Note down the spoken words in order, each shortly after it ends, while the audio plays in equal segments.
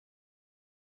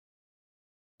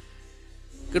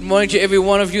Good morning to every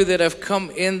one of you that have come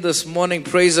in this morning.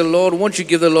 Praise the Lord. Won't you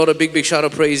give the Lord a big, big shout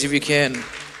of praise if you can?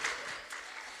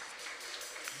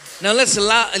 Now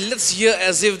let's hear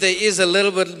as if there is a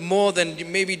little bit more than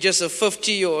maybe just a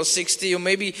 50 or 60 or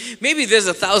maybe there's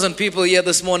 1,000 people here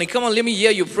this morning. Come on, let me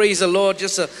hear you praise the Lord.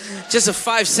 Just a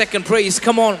 5-second praise.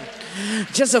 Come on.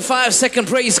 Just a 5-second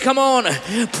praise. Come on.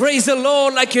 Praise the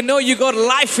Lord like you know you got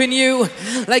life in you.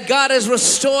 Like God has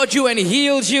restored you and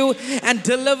healed you and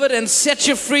delivered and set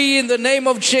you free in the name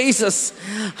of Jesus.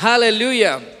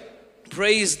 Hallelujah.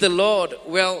 Praise the Lord.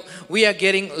 Well, we are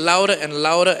getting louder and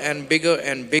louder and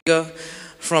bigger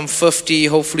from 50.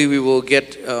 Hopefully we will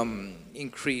get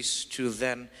increase to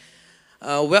then.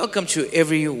 Welcome to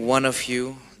every one of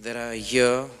you that are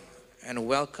here, and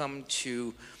welcome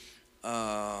to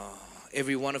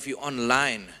every one of you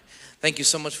online. Thank you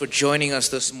so much for joining us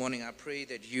this morning. I pray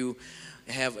that you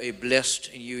have a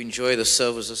blessed and you enjoy the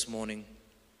service this morning.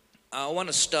 I want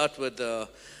to start with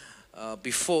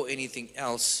before anything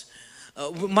else.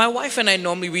 My wife and I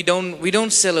normally we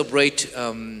don't celebrate.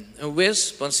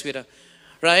 Where's Bonswira?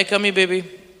 Right, come here, baby.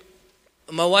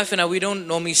 My wife and I we don't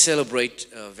normally celebrate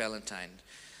Valentine.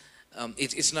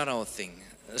 It's not our thing.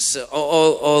 So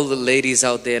all the ladies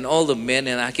out there and all the men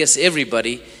and I guess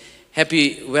everybody,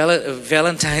 happy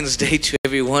Valentine's Day to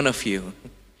every one of you.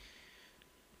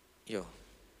 Yo.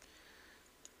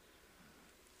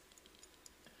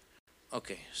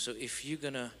 Okay, so if you're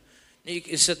gonna, you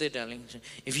can sit there, darling.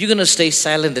 If you're gonna stay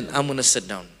silent, then I'm gonna sit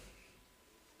down.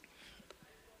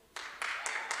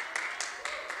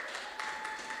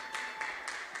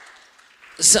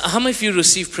 So how many of you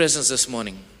received presents this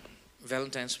morning?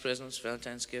 Valentine's presents,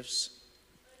 Valentine's gifts.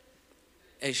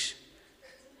 Ish.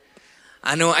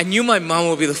 I know. I knew my mom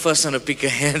would be the first one to pick her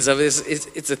hands up.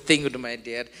 It's a thing with my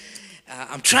dad.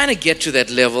 I'm trying to get to that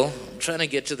level.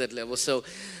 So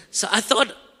I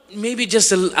thought maybe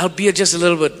I'll be just a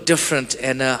little bit different,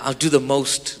 and I'll do the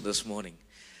most this morning.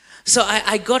 So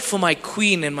I got for my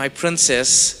queen and my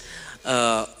princess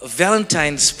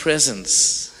Valentine's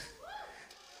presents.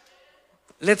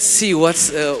 Let's see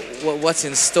what's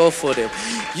in store for them.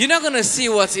 You're not gonna see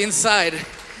what's inside.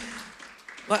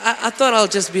 But I thought I'll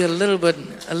just be a little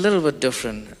bit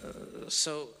different.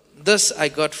 So this I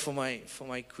got for my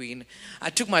queen. I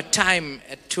took my time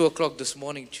at 2:00 this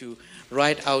morning to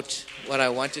write out what I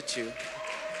wanted to.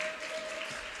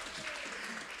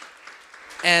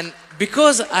 And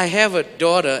because I have a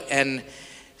daughter and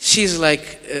she's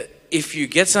like, if you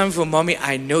get something for mommy,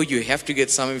 I know you have to get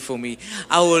something for me.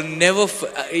 I will never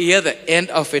hear the end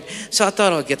of it. So I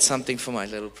thought I'll get something for my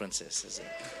little princess.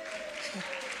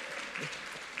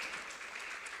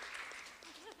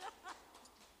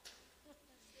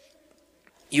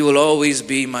 You will always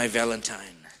be my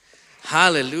Valentine.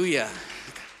 Hallelujah.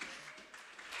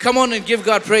 Come on and give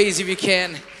God praise if you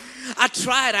can. I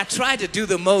tried to do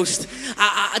the most.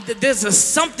 There's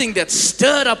something that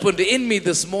stirred up in me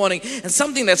this morning, and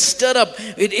something that stirred up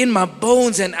in my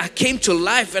bones, and I came to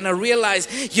life, and I realized,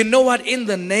 you know what, in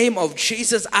the name of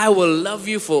Jesus, I will love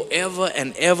you forever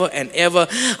and ever and ever.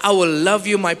 I will love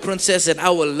you, my princess, and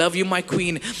I will love you, my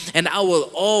queen, and I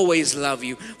will always love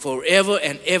you forever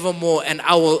and evermore, and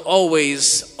I will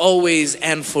always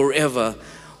and forever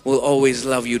will always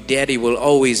love you. Daddy will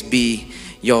always be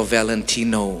your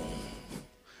Valentino.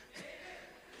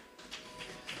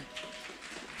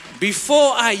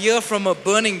 Before I hear from a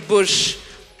burning bush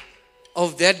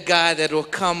of that guy that will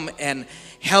come and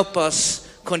help us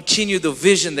continue the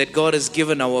vision that God has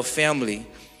given our family,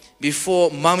 before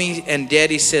mommy and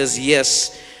daddy says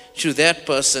yes to that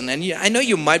person, and I know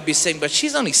you might be saying, but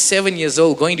she's only 7 years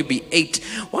old, going to be 8.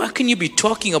 Why can you be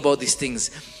talking about these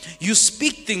things? You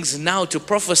speak things now to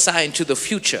prophesy into the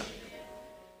future.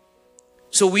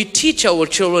 So we teach our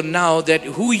children now that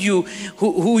who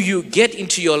you get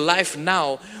into your life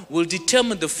now will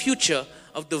determine the future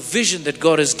of the vision that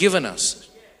God has given us.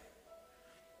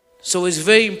 So it's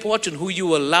very important who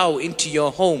you allow into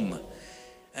your home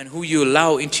and who you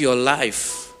allow into your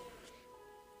life.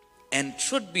 And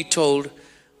truth be told,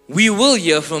 we will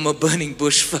hear from a burning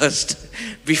bush first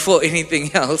before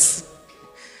anything else,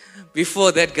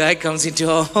 before that guy comes into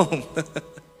our home.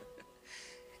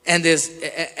 And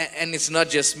it's not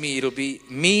just me, it'll be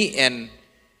me and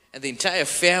the entire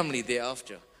family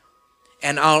thereafter.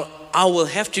 And I will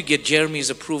have to get Jeremy's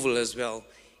approval as well,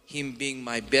 him being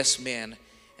my best man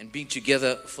and being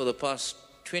together for the past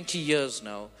 20 years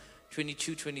now,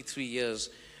 22, 23 years,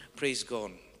 praise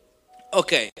God.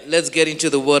 Okay, let's get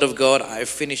into the Word of God. I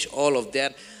finished all of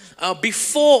that.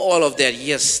 Before all of that,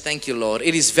 yes, thank you, Lord.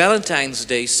 It is Valentine's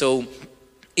Day, so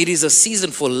it is a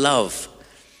season for love.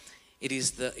 It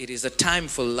is a time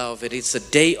for love. It is a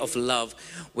day of love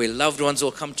where loved ones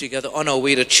will come together. On our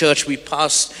way to church, we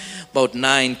passed about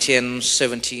 9, 10,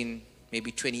 17,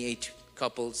 maybe 28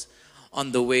 couples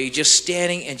on the way, just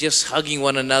standing and just hugging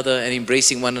one another and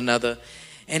embracing one another.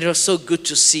 And it was so good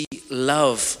to see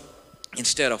love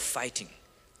instead of fighting.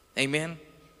 Amen?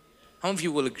 How many of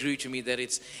you will agree to me that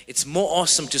it's more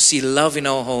awesome to see love in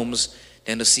our homes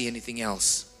than to see anything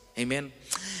else? Amen?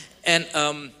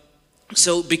 And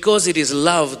so because it is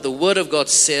love, the Word of God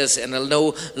says, and I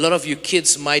know a lot of you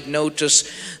kids might notice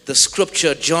the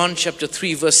scripture, John chapter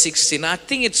 3 verse 16. I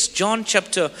think it's John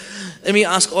chapter, let me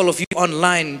ask all of you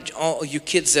online, all you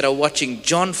kids that are watching,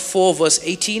 John 4 verse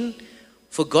 18.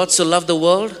 For God so loved the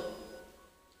world?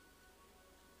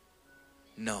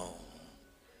 No.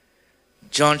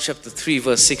 John chapter 3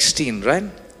 verse 16,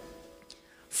 right?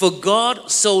 For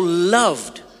God so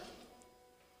loved.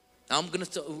 Now I'm going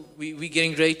to, we're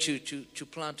getting ready to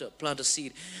plant a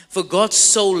seed. For God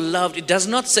so loved. It does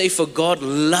not say for God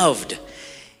loved.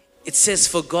 It says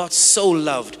for God so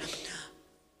loved.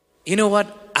 You know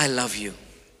what? I love you.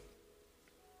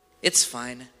 It's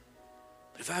fine.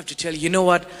 But if I have to tell you, you know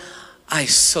what? I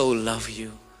so love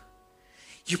you.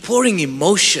 You're pouring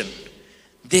emotion.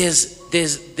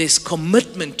 There's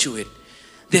commitment to it.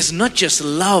 There's not just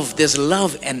love. There's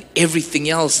love and everything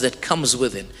else that comes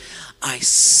with it. I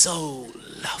so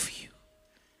love you.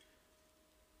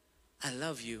 I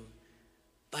love you,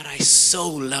 but I so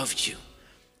loved you.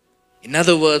 In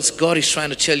other words, God is trying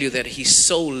to tell you that He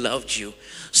so loved you.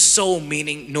 So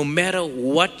meaning no matter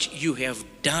what you have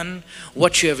done,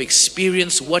 what you have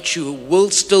experienced, what you will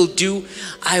still do,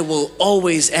 I will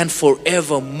always and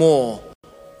forevermore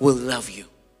will love you.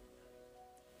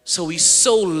 So He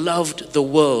so loved the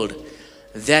world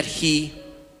that He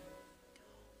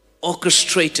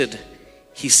orchestrated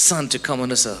His Son to come on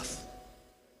this earth.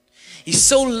 He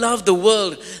so loved the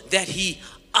world that He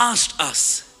asked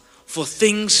us for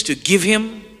things to give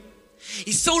Him.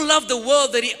 He so loved the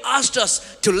world that He asked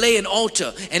us to lay an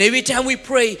altar. And every time we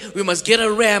pray, we must get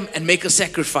a ram and make a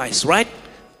sacrifice, right?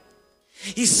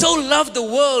 He so loved the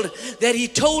world that He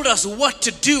told us what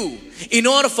to do in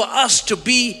order for us to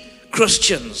be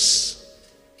Christians.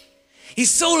 He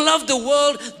so loved the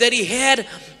world that He had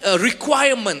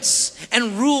requirements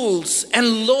and rules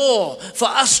and law for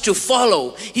us to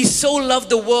follow. He so loved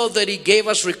the world that He gave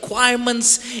us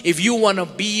requirements. If you want to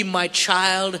be my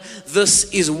child,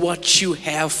 this is what you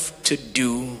have to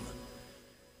do.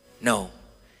 No.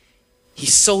 He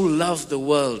so loved the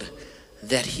world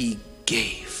that He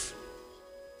gave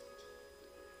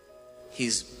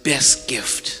His best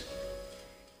gift,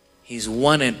 His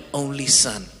one and only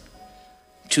Son,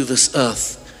 to this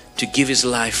earth to give His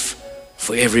life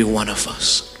for every one of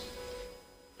us.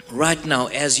 Right now,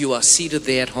 as you are seated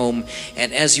there at home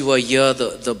and as you are here,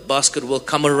 the basket will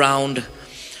come around.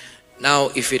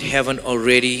 Now, if it haven't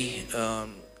already,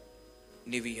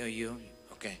 Nivi, are you?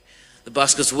 Okay. The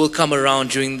baskets will come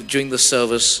around during the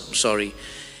service. I'm sorry.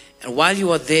 And while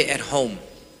you are there at home,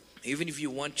 even if you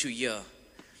want to here,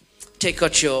 take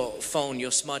out your phone,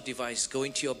 your smart device, go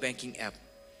into your banking app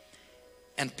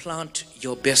and plant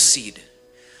your best seed.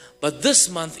 But this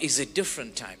month is a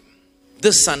different time.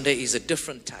 This Sunday is a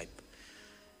different type.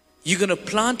 You're going to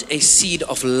plant a seed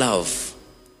of love.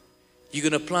 You're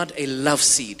going to plant a love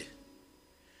seed.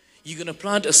 You're going to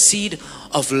plant a seed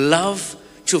of love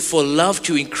for love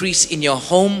to increase in your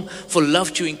home, for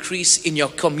love to increase in your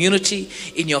community,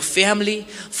 in your family,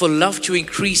 for love to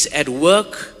increase at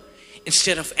work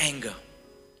instead of anger,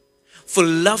 for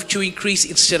love to increase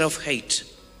instead of hate.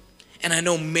 And I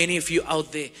know many of you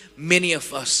out there, many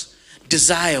of us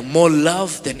desire more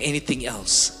love than anything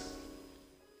else.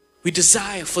 We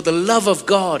desire for the love of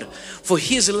God, for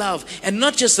His love, and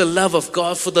not just the love of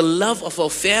God, for the love of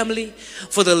our family,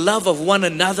 for the love of one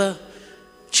another,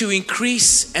 to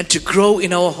increase and to grow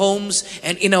in our homes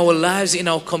and in our lives, in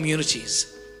our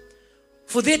communities.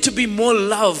 For there to be more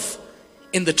love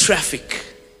in the traffic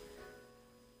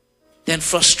than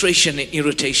frustration and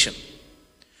irritation.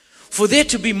 For there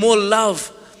to be more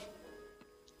love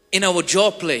in our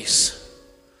job place,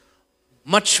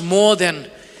 much more than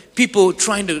people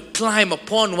trying to climb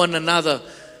upon one another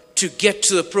to get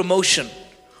to the promotion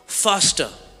faster.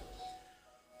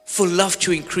 For love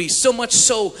to increase, so much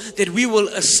so that we will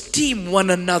esteem one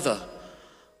another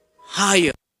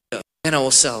higher than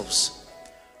ourselves.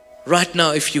 Right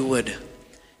now, if you would,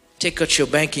 take out your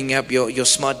banking app, your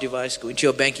smart device, go into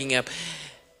your banking app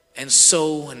and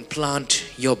sow and plant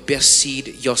your best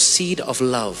seed, your seed of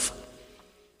love.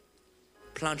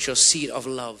 Plant your seed of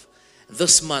love.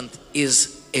 This month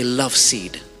is a love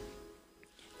seed.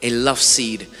 A love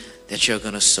seed that you're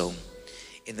going to sow.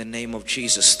 in the name of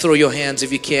Jesus. Throw your hands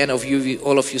if you can,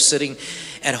 all of you sitting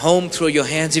at home, throw your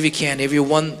hands if you can.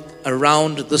 Everyone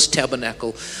around this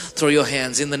tabernacle, throw your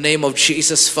hands. In the name of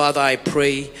Jesus, Father, I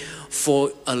pray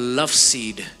for a love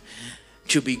seed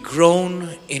to be grown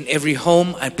in every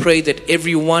home. I pray that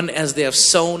everyone, as they have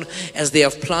sown, as they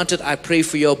have planted, I pray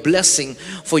for your blessing,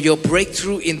 for your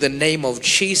breakthrough in the name of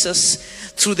Jesus.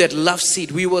 Through that love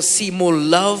seed, we will see more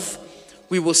love.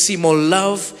 We will see more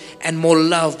love and more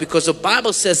love, because the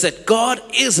Bible says that God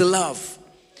is love,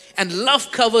 and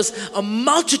love covers a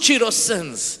multitude of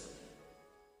sins.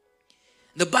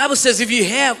 The Bible says if you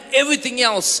have everything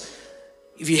else,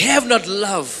 if you have not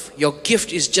love, your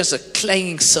gift is just a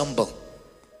clanging cymbal.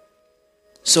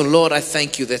 So Lord, I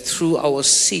thank you that through our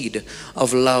seed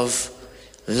of love,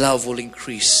 love will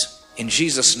increase. In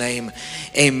Jesus' name,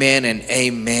 amen and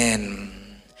amen.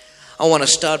 I want to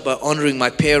start by honoring my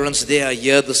parents. They are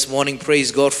here this morning.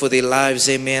 Praise God for their lives.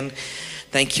 Amen.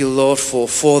 Thank you, Lord,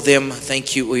 for them.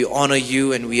 Thank you. We honor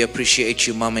you and we appreciate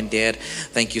you, Mom and Dad.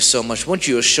 Thank you so much. Won't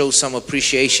you show some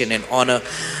appreciation and honor?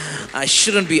 I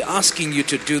shouldn't be asking you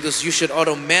to do this. You should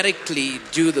automatically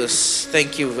do this.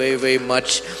 Thank you very, very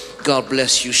much. God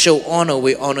bless you. Show honor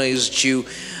where honor is due.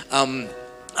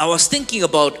 I was thinking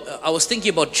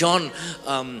about John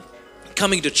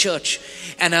coming to church,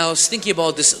 and I was thinking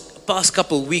about this past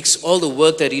couple of weeks, all the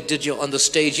work that he did here on the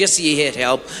stage. Yes, he had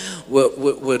help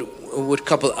with a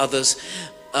couple others,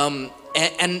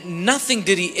 and nothing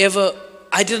did he ever.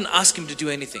 I didn't ask him to do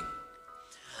anything.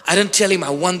 I didn't tell him I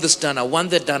want this done, I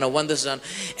want that done, I want this done.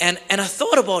 And I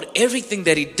thought about everything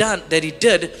that he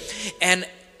did, and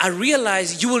I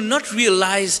realized you will not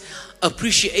realize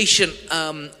appreciation.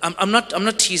 I'm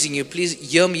not teasing you. Please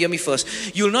hear me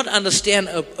first. You will not understand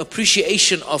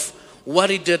appreciation of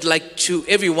what he did. Like, to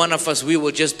every one of us, we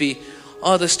will just be,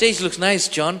 oh, the stage looks nice,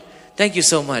 John. Thank you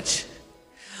so much.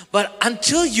 But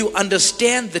until you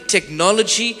understand the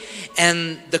technology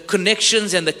and the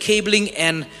connections and the cabling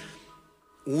and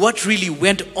what really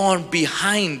went on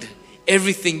behind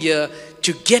everything here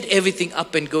to get everything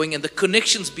up and going, and the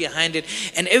connections behind it,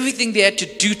 and everything they had to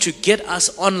do to get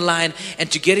us online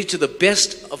and to get it to the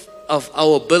best of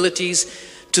our abilities,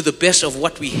 to the best of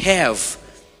what we have,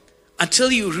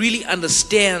 until you really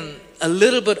understand a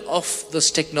little bit of this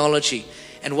technology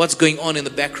and what's going on in the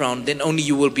background, then only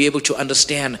you will be able to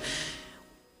understand,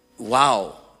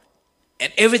 wow.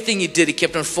 And everything he did, he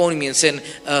kept on phoning me and saying,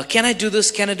 can I do this?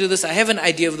 Can I do this? I have an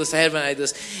idea of this. I have an idea of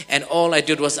this. And all I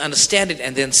did was understand it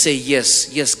and then say,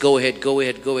 yes, go ahead.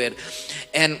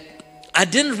 And I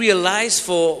didn't realize,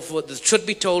 for the truth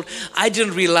be told, I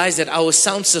didn't realize that our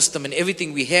sound system and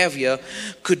everything we have here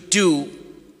could do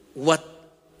what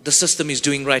the system is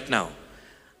doing right now.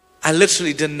 I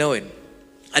literally didn't know it.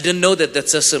 I didn't know that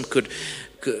system could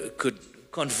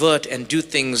convert and do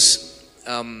things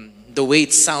the way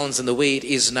it sounds and the way it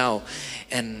is now,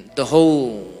 and the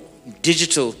whole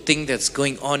digital thing that's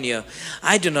going on here.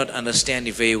 I do not understand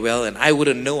it very well, and I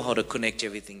wouldn't know how to connect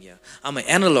everything here. I'm an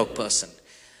analog person.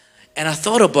 And I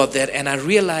thought about that, and I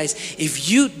realized if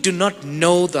you do not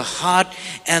know the heart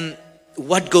and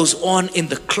what goes on in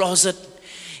the closet,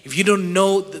 if you don't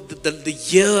know the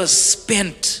years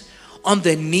spent on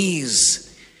their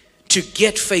knees to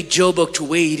get Faith Joburg to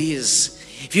where it is,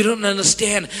 if you don't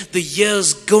understand the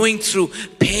years going through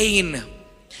pain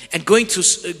and going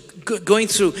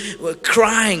through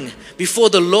crying before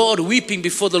the Lord, weeping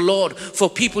before the Lord for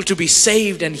people to be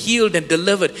saved and healed and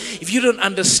delivered, if you don't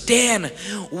understand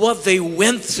what they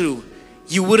went through,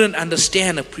 you wouldn't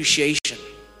understand appreciation.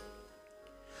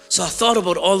 So I thought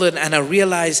about all that, and I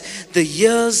realized the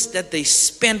years that they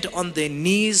spent on their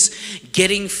knees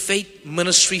getting Faith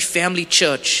Ministry Family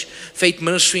Church, Faith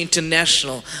Ministry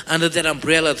International, under that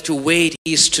umbrella to where it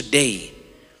is today,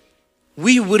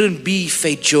 we wouldn't be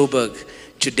Faith Joburg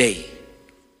today.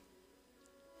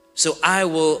 So I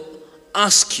will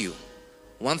ask you,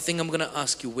 one thing I'm going to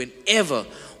ask you, whenever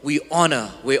we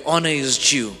honor where honor is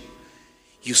due,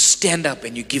 you stand up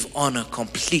and you give honor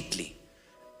completely.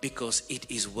 Because it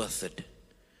is worth it.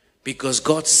 Because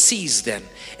God sees them,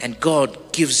 and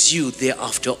God gives you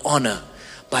thereafter honor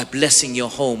by blessing your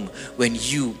home when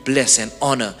you bless and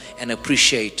honor and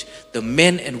appreciate the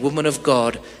men and women of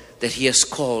God that He has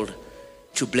called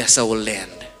to bless our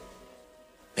land.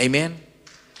 Amen.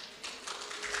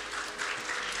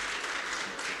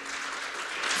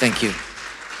 Thank you.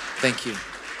 Thank you.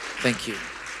 Thank you.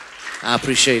 I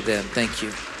appreciate that. Thank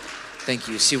you. Thank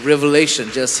you. See, revelation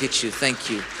just hit you. Thank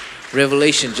you.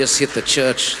 Revelation just hit the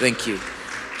church. Thank you.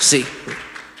 See,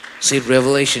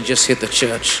 revelation just hit the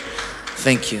church.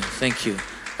 Thank you. Thank you.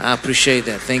 I appreciate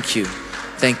that. Thank you.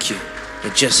 Thank you.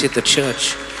 It just hit the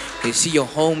church. You see, your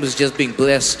home is just being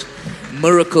blessed.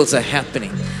 Miracles are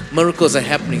happening. Miracles are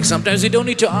happening. Sometimes you don't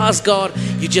need to ask God,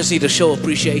 you just need to show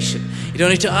appreciation. You don't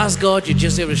need to ask God, you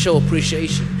just have to show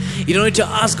appreciation. You don't need to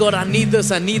ask God, I need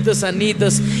this, I need this, I need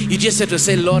this. You just have to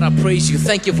say, Lord, I praise you.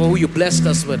 Thank you for who you blessed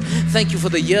us with. Thank you for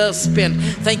the years spent.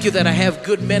 Thank you that I have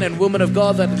good men and women of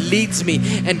God that leads me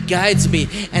and guides me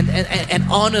and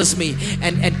honors me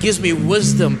and gives me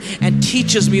wisdom and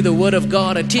teaches me the word of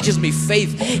God and teaches me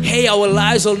faith. Hey, our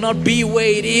lives will not be where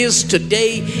it is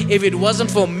today if it wasn't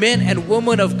for men and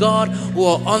women of God who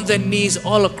are on their knees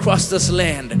all across this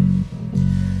land.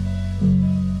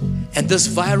 And this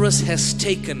virus has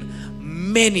taken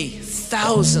many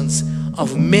thousands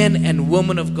of men and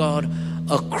women of God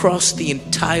across the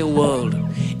entire world.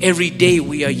 Every day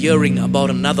we are hearing about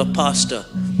another pastor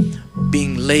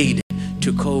being laid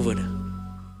to COVID.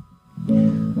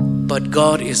 But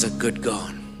God is a good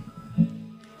God.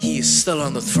 He is still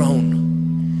on the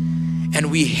throne. And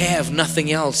we have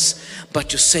nothing else but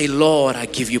to say, Lord, I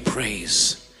give you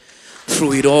praise.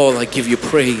 Through it all, I give you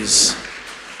praise.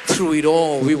 Through it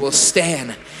all, we will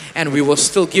stand and we will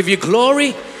still give you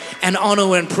glory and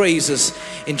honor and praises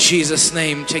in Jesus'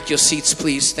 name. Take your seats,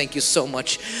 please. Thank you so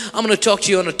much. I'm going to talk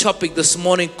to you on a topic this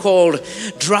morning called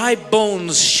Dry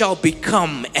Bones Shall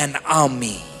Become an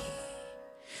Army.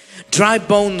 Dry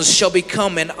bones shall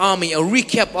become an army. A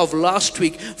recap of last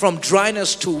week, from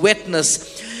dryness to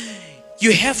wetness.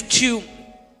 You have to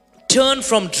turn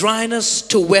from dryness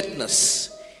to wetness.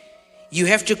 You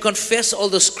have to confess all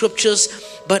the scriptures,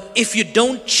 but if you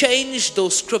don't change,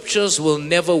 those scriptures will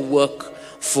never work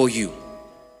for you.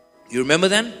 You remember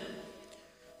that?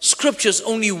 Scriptures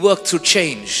only work through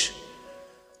change.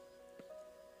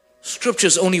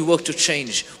 Scriptures only work to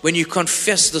change. When you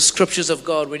confess the scriptures of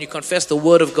God, when you confess the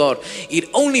word of God, it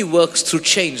only works through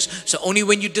change. So only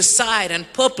when you decide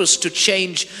and purpose to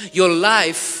change your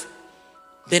life,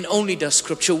 then only does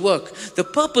scripture work. The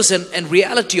purpose and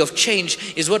reality of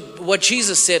change is what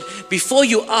Jesus said. Before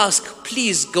you ask,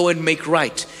 please go and make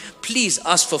right. Please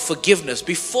ask for forgiveness.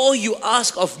 Before you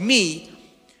ask of me,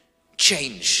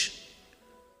 change.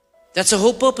 That's the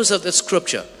whole purpose of that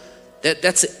scripture.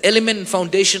 That's the element and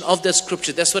foundation of that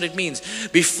scripture. That's what it means.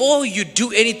 Before you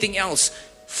do anything else,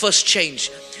 first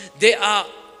change.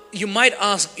 You might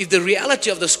ask if the reality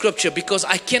of the scripture, because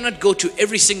I cannot go to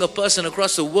every single person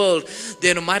across the world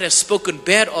that I might have spoken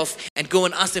bad of and go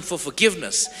and ask them for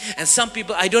forgiveness. And some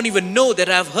people, I don't even know that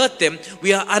I've hurt them.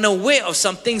 We are unaware of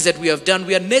some things that we have done.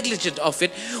 We are negligent of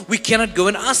it. We cannot go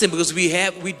and ask them because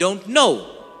we don't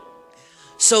know.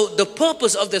 So the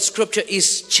purpose of that scripture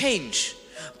is change.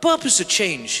 Purpose to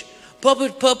change.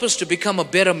 Purpose to become a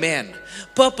better man.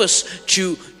 Purpose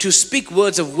to speak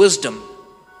words of wisdom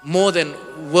more than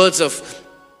words of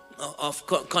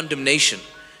condemnation.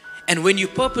 And when you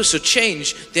purpose to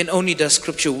change, then only does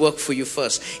scripture work for you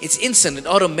first. It's instant and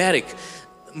automatic.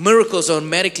 Miracles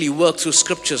automatically work through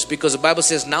scriptures, because the Bible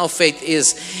says now faith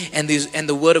is, and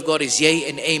the word of God is yea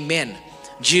and amen.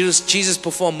 Jesus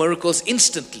performed miracles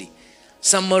instantly.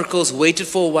 Some miracles waited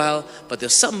for a while, but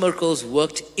there's some miracles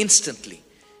worked instantly,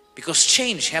 because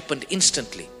change happened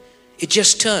instantly. It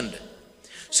just turned.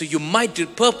 So you might do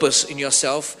purpose in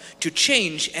yourself to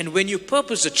change, and when you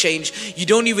purpose to change, you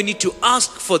don't even need to ask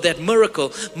for that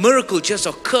miracle. Miracle just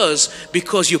occurs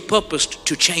because you purposed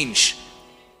to change.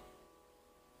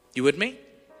 You with me?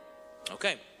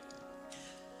 Okay.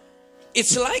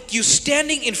 It's like you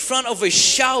standing in front of a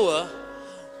shower,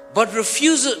 but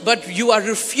you are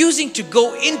refusing to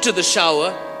go into the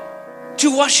shower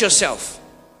to wash yourself.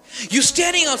 You're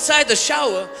standing outside the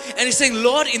shower and you're saying,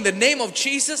 Lord, in the name of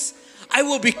Jesus, I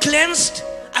will be cleansed,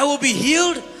 I will be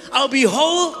healed, I'll be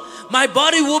whole, my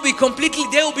body will be completely,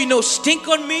 there will be no stink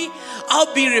on me,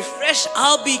 I'll be refreshed,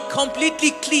 I'll be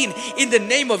completely clean in the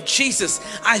name of Jesus.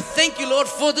 I thank you, Lord,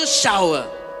 for the shower.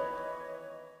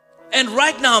 And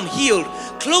right now I'm healed.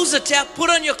 Close the tap, put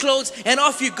on your clothes, and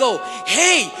off you go.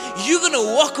 Hey, you're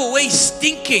gonna walk away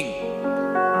stinking.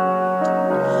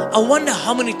 I wonder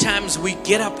how many times we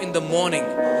get up in the morning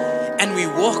and we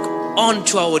walk on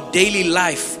to our daily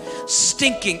life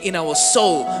stinking in our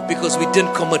soul because we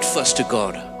didn't commit first to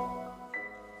God.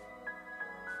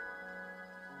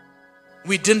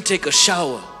 We didn't take a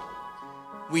shower.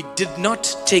 We did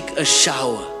not take a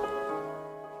shower.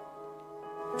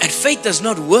 And faith does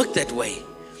not work that way.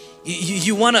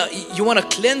 You wanna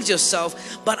cleanse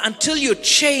yourself, but until you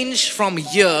change from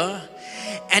here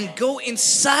and go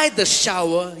inside the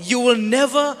shower, you will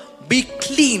never be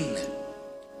clean.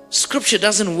 Scripture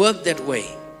doesn't work that way.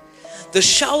 The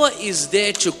shower is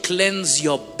there to cleanse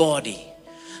your body.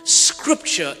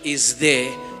 Scripture is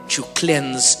there to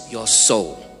cleanse your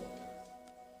soul.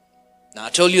 Now, I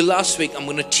told you last week, I'm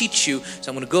going to teach you,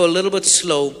 so I'm going to go a little bit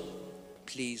slow.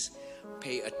 Please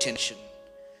pay attention.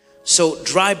 So,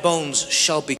 dry bones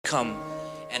shall become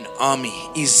an army.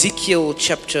 Ezekiel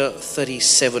chapter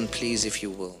 37, please, if you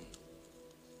will.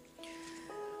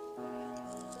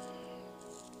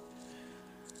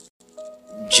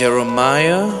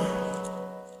 Jeremiah,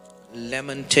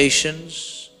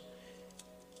 Lamentations,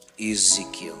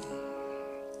 Ezekiel.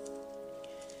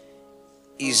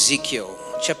 Ezekiel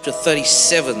chapter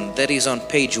 37, that is on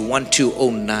page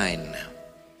 1209.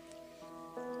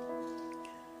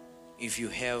 If you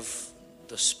have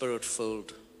the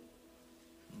Spirit-filled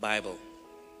Bible.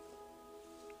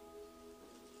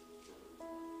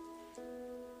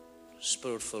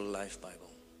 Spirit-filled Life Bible.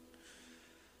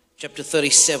 Chapter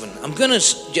 37.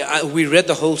 We read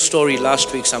the whole story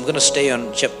last week, so I'm going to stay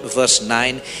on verse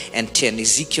 9 and 10.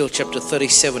 Ezekiel chapter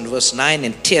 37, verse 9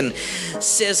 and 10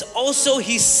 says, also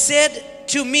he said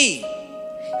to me,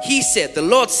 the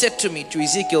Lord said to me, to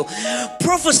Ezekiel,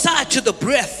 prophesy to the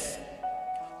breath.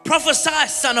 Prophesy,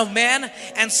 son of man,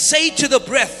 and say to the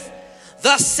breath,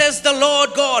 thus says the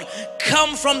Lord God,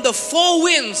 come from the four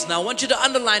winds. Now I want you to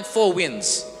underline four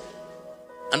winds.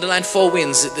 Underline four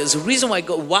winds. There's a reason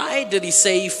why did he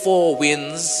say four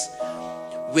winds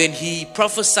when he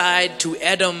prophesied to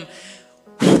Adam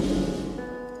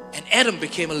and Adam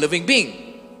became a living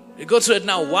being? We go through it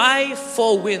now. Why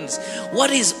four winds? What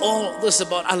is all this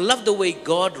about? I love the way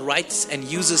God writes and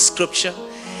uses scripture,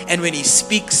 and when he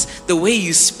speaks, the way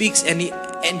he speaks, and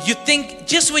you think,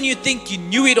 just when you think you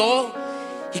knew it all,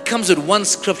 he comes with one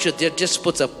scripture that just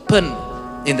puts a pin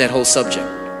in that whole subject.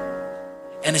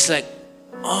 And it's like,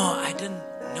 oh, I didn't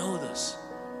know this.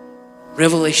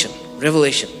 Revelation.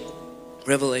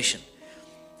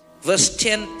 Verse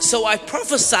 10, so I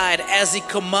prophesied as he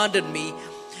commanded me,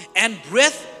 and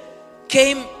breath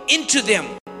came into them,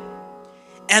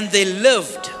 and they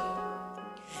lived,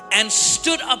 and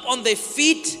stood up on their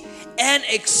feet, an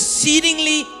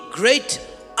exceedingly great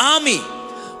army.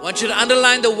 I want you to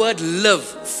underline the word live.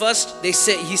 First, he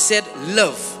said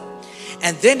live.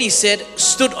 And then he said,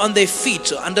 stood on their feet.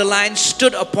 So underline,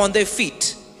 stood upon their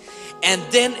feet. And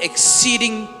then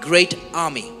exceeding great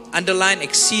army. Underline,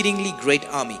 exceedingly great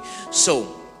army. So,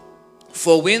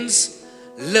 four winds,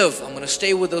 live. I'm going to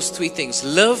stay with those three things.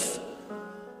 Live,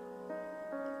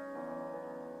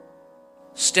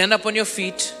 stand up on your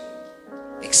feet,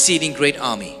 exceeding great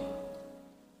army.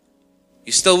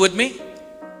 You still with me?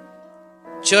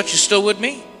 Church, you still with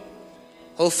me?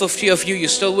 Whole 50 of you, you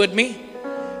still with me?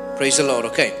 Praise the Lord.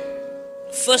 Okay.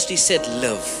 First he said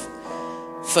live.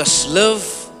 First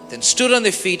live, then stood on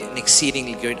their feet, an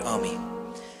exceedingly great army.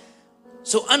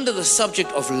 So under the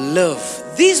subject of live,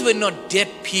 these were not dead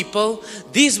people.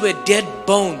 These were dead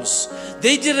bones.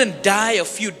 They didn't die a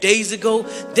few days ago.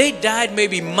 They died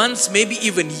maybe months, maybe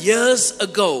even years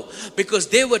ago, because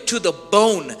they were to the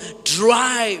bone,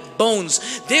 dry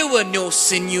bones. There were no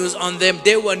sinews on them.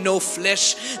 There were no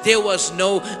flesh. There was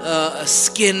no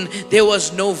skin. There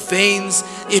was no veins.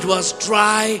 It was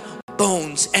dry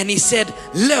bones. And he said,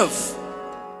 live.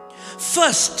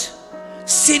 First,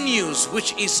 sinews,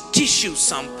 which is tissue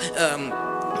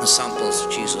samples,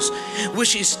 Jesus,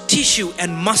 which is tissue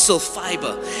and muscle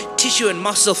fiber. Tissue and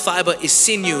muscle fiber is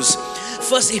sinews.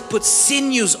 First he put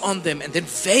sinews on them, and then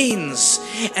veins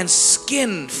and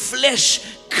skin, flesh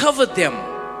covered them,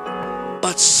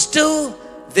 but still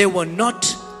they were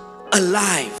not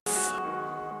alive.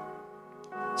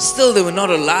 Still they were not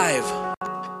alive.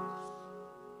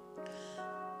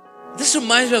 This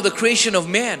reminds me of the creation of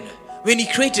man. When he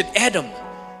created Adam,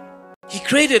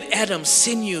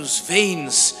 sinews,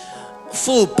 veins,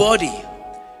 full body.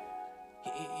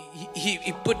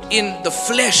 He put in the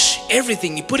flesh,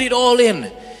 everything. He put it all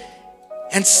in.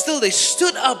 And still they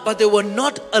stood up, but they were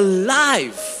not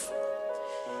alive.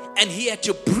 And he had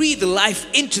to breathe life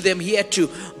into them. He had to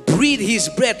breathe his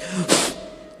breath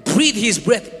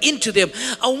into them.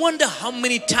 I wonder how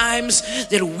many times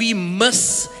that we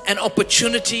miss an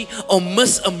opportunity or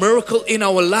miss a miracle in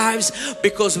our lives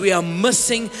because we are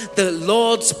missing the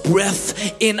Lord's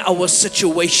breath in our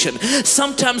situation.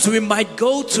 Sometimes we might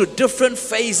go through different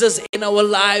phases in our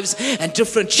lives and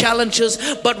different challenges,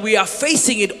 but we are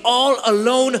facing it all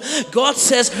alone. God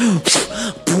says,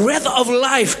 breath of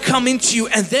life come into you,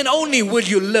 and then only will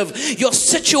you live. Your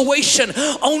situation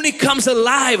only comes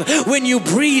alive when you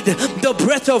breathe the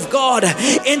breath of God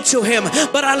into him.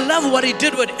 But I love what he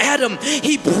did with Adam.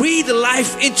 He breathed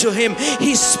life into him.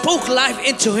 He spoke life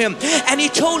into him, and he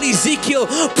told Ezekiel,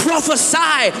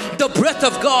 prophesy the breath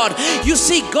of God. You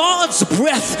see, God's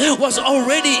breath was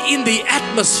already in the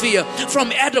atmosphere.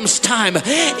 from Adam's time.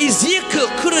 Ezekiel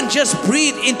couldn't just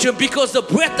breathe into him because the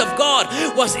breath of God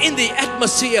was in the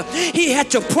atmosphere. He had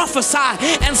to prophesy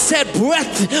and said,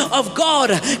 breath of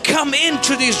God, come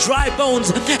into these dry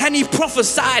bones. And he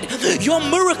prophesied, your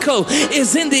miracle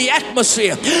is in the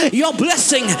atmosphere. Your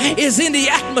blessing is in the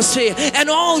atmosphere. And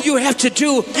all you have to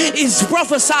do is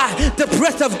prophesy the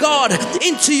breath of God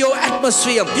into your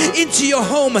atmosphere, into your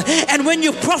home. And when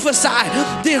you prophesy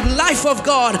the life of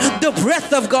God, the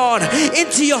breath of God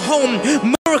into your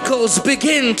home, miracles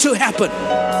begin to happen.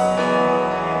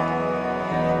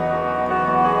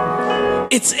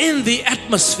 It's in the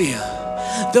atmosphere.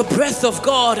 The breath of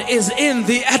God is in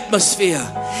the atmosphere.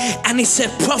 And he said,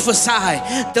 prophesy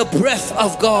the breath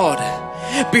of God.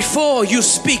 Before you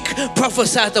speak,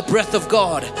 prophesy the breath of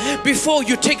God. Before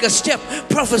you take a step,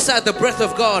 prophesy the breath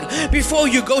of God. Before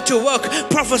you go to work,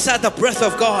 prophesy the breath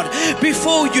of God.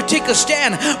 Before you take a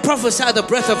stand, prophesy the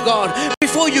breath of God.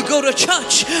 Before you go to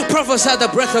church, prophesy the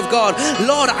breath of God.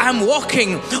 Lord, I'm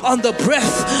walking on the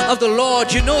breath of the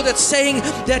Lord. You know that saying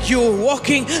that you're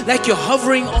walking like you're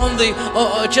hovering on the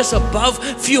just above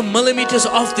few millimeters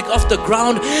off the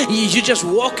ground. You're just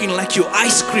walking like you're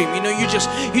ice cream. You know, you're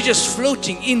just floating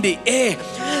in the air.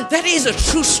 That is a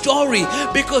true story,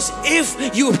 because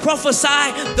if you prophesy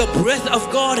the breath of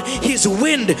God, His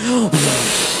wind,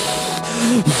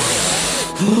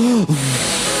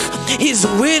 His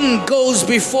wind goes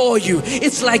before you.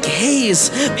 It's like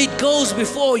haze. It goes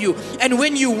before you. And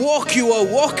when you walk, you are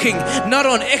walking not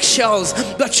on eggshells,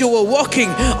 but you are walking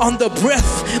on the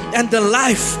breath and the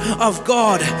life of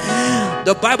God.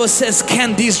 The Bible says,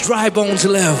 can these dry bones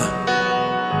live?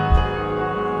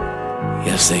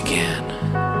 Yes, they can.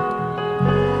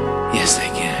 Yes, they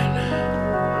can.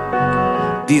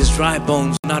 These dry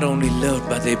bones not only lived,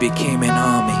 but they became an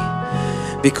army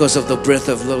because of the breath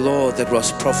of the Lord that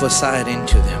was prophesied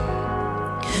into them.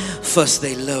 First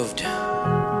they lived.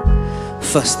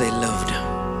 First they lived.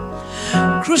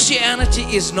 Christianity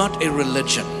is not a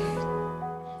religion.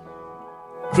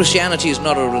 Christianity is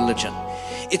not a religion.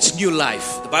 It's new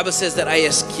life. The Bible says that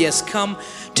He has come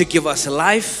to give us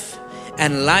life,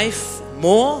 and life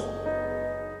more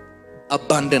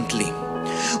abundantly.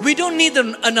 We don't need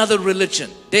another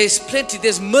religion. There's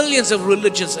millions of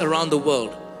religions around the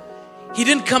world. He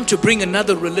didn't come to bring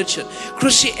another religion.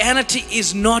 Christianity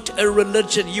is not a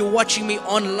religion. You're watching me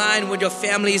online with your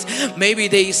families. Maybe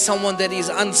there is someone that is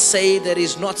unsaved, that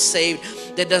is not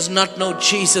saved, that does not know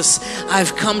Jesus.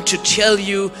 I've come to tell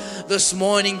you this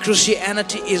morning,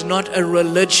 Christianity is not a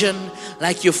religion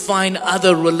like you find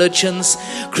other religions.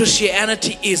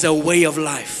 Christianity is a way of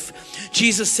life.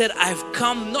 Jesus said, I've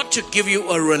come not to give you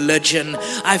a religion.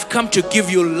 I've come to give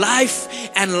you life,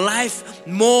 and life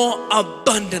more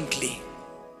abundantly.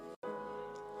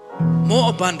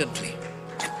 More abundantly.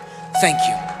 Thank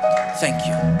you. Thank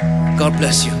you. God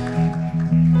bless you.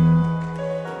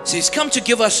 So He's come to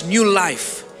give us new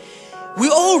life. We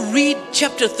all read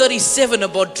chapter 37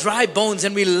 about dry bones,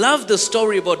 and we love the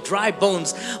story about dry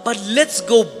bones. But let's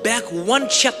go back one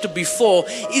chapter before.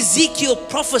 Ezekiel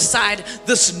prophesied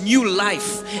this new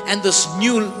life and this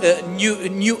new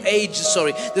age,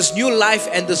 this new life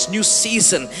and this new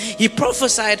season. He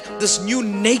prophesied this new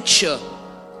nature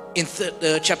in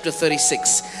chapter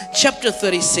 36. Chapter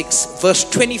 36, verse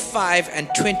 25 and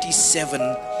 27.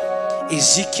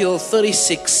 Ezekiel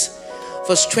 36.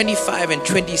 Verse 25 and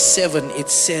 27, it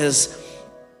says,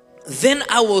 then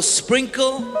I will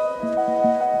sprinkle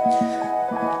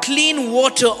clean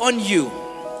water on you,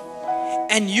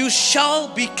 and you shall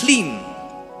be clean.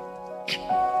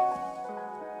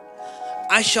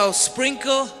 I shall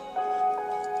sprinkle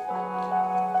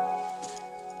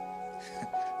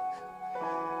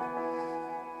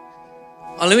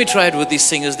let me try it with these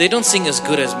singers. They don't sing as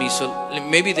good as me, so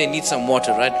maybe they need some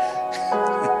water, right?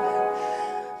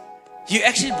 You're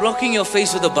actually blocking your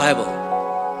face with the Bible.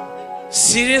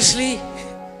 Seriously?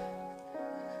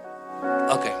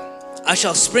 Okay. I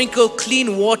shall sprinkle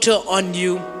clean water on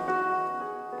you.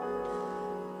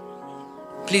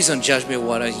 Please don't judge me,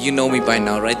 water. You know me by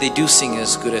now, right? They do sing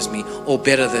as good as me, or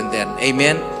better than that.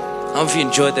 Amen? How many of you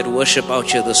enjoyed that worship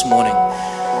out here this morning?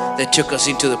 That took us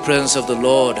into the presence of the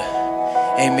Lord.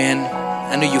 Amen.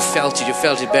 I know you felt it. You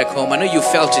felt it back home. I know you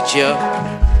felt it here.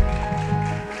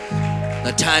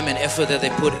 The time and effort that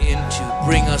they put in to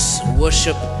bring us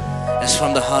worship is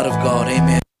from the heart of God.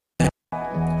 Amen.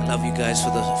 I love you guys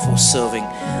for serving.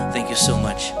 Thank you so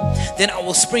much. Then I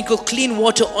will sprinkle clean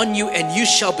water on you, and you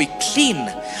shall be clean.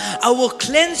 I will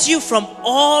cleanse you from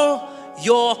all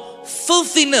your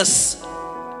filthiness.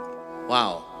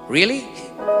 Wow, really?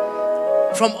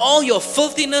 From all your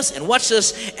filthiness, and watch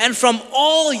this, and from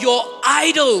all your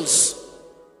idols.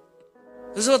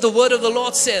 This is what the word of the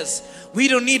Lord says. We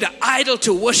don't need an idol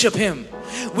to worship Him.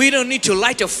 We don't need to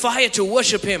light a fire to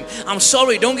worship Him. I'm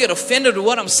sorry, don't get offended with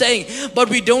what I'm saying, but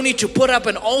we don't need to put up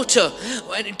an altar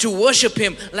to worship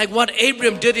Him like what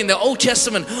Abraham did in the Old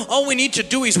Testament. All we need to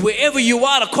do is wherever you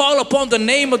are to call upon the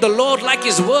name of the Lord, like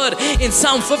His word in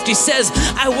Psalm 50 says,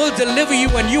 I will deliver you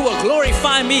and you will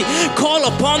glorify me. Call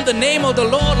upon the name of the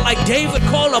Lord like David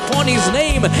called upon His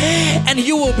name, and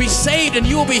you will be saved and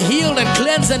you will be healed and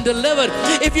cleansed and delivered.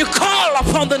 If you call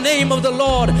upon the name of the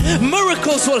Lord,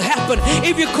 miracles will happen.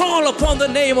 If you call upon the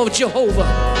name of Jehovah,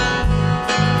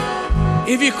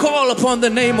 if you call upon the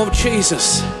name of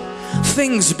Jesus,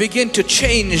 things begin to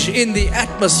change in the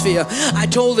atmosphere. I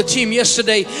told the team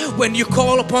yesterday, when you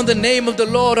call upon the name of the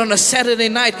Lord on a Saturday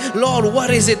night, Lord, what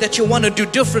is it that you want to do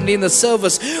differently in the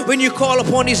service? When you call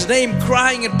upon His name,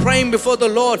 crying and praying before the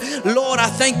Lord, Lord, I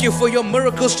thank you for your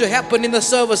miracles to happen in the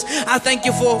service. I thank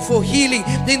you for healing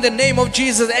in the name of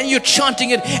Jesus. And you're chanting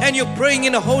it and you're praying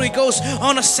in the Holy Ghost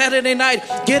on a Saturday night,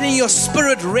 getting your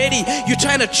spirit ready. You're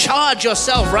trying to charge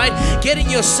yourself, right? Getting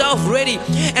yourself ready.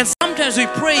 And sometimes we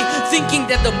pray thinking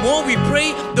that the more we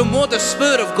pray, the more the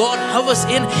Spirit of God hovers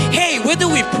in. Hey, whether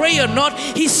we pray or not,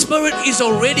 His Spirit is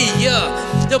already here.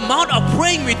 The amount of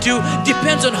praying we do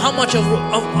depends on how much of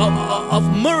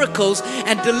miracles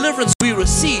and deliverance we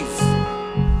receive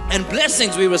and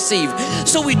blessings we receive.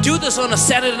 So we do this on a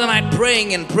Saturday night,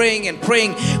 praying and praying and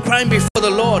praying, crying before the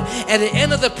Lord. At the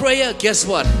end of the prayer, guess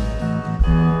what?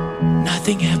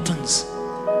 Nothing happens.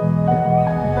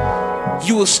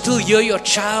 You will still hear your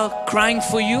child crying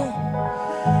for you.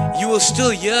 You will still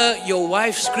hear your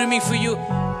wife screaming for you.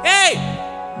 Hey,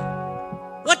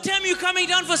 what time are you coming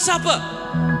down for supper?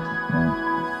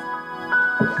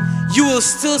 You will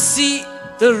still see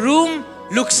the room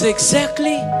looks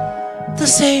exactly the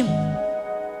same.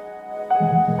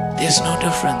 There's no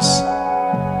difference.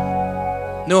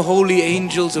 No holy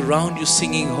angels around you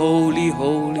singing holy,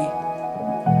 holy.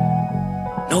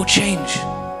 No change.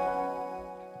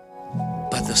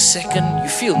 But the second you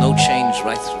feel no change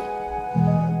right through.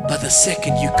 But the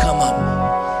second you come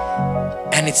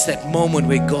up, and it's that moment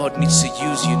where God needs to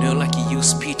use you, like He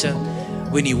used Peter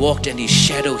when he walked and his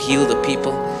shadow healed the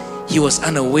people. He was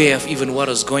unaware of even what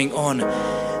was going on.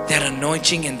 That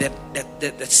anointing and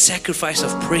that sacrifice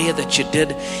of prayer that you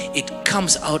did, it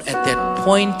comes out at that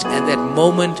point and that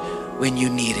moment when you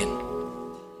need it.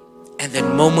 And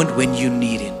that moment when you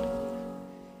need it.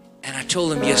 And I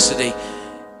told him yesterday,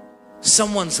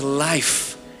 someone's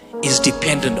life is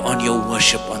dependent on your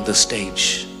worship on the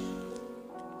stage.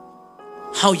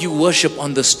 How you worship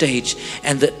on the stage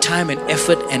and the time and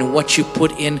effort and what you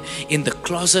put in the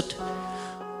closet,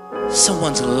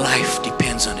 someone's life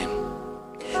depends on him.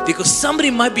 Because somebody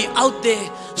might be out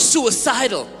there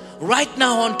suicidal right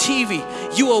now on TV.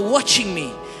 You are watching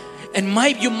me and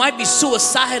you might be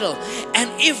suicidal, and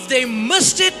if they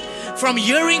missed it from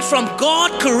hearing from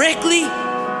God correctly,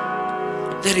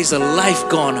 there is a life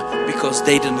gone because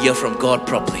they didn't hear from God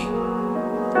properly.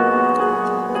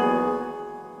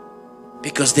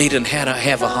 Because they didn't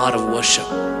have a heart of worship.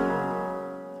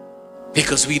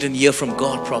 Because we didn't hear from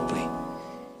God properly.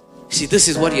 See, this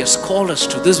is what He has called us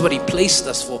to. This is what He placed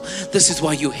us for. This is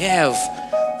why you have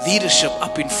leadership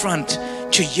up in front,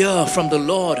 to hear from the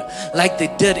Lord, like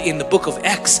they did in the book of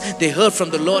Acts. They heard from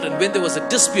the Lord, and when there was a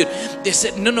dispute, they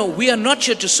said, no, we are not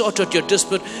here to sort out your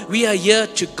dispute. We are here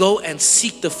to go and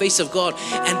seek the face of God.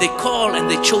 And they called and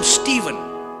they chose Stephen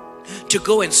to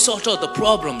go and sort out the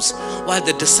problems, while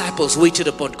the disciples waited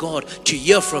upon God to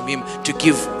hear from Him, to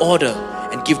give order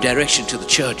and give direction to the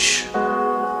church.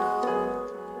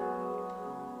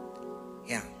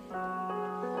 Yeah.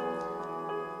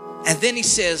 And then He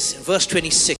says, verse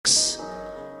 26,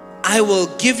 I will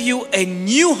give you a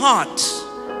new heart,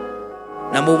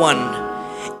 number one,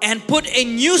 and put a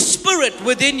new spirit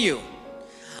within you.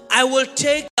 I will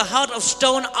take the heart of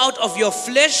stone out of your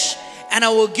flesh, and I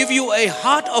will give you a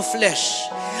heart of flesh.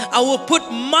 I will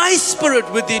put my spirit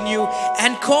within you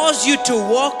and cause you to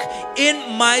walk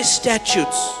in my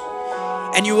statutes,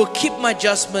 and you will keep my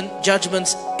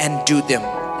judgments and do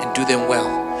them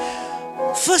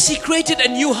well. First, He created a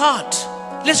new heart.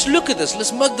 Let's look at this.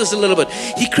 Let's mug this a little bit.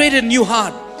 He created a new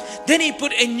heart. Then He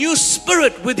put a new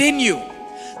spirit within you.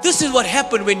 This is what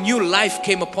happened when new life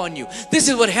came upon you. This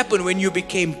is what happened when you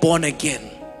became born again.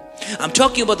 I'm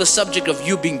talking about the subject of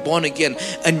you being born again.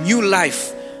 A new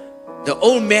life. The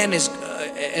old man has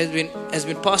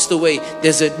been passed away.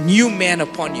 There's a new man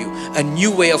upon you. A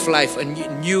new way of life. A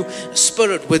new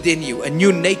spirit within you. A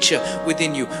new nature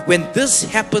within you. When this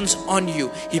happens on you,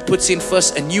 He puts in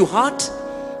first a new heart,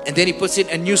 and then He puts in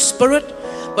a new spirit.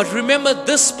 But remember,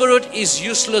 this spirit is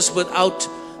useless without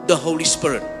the Holy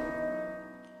Spirit.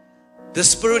 The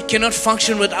Spirit cannot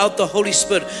function without the Holy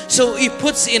Spirit. So He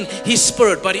puts in His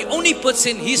Spirit, but He only puts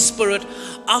in His Spirit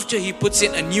after He puts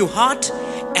in a new heart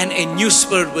and a new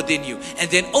spirit within you. And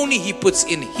then only He puts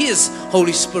in His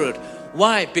Holy Spirit.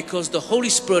 Why? Because the Holy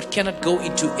Spirit cannot go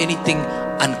into anything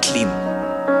unclean.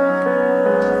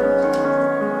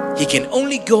 He can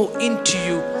only go into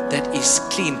you that is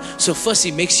clean. So first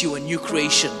He makes you a new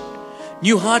creation.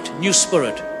 New heart, new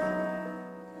spirit.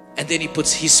 And then He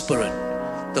puts His Spirit,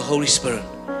 the Holy Spirit.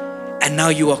 And now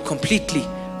you are completely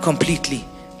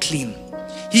clean.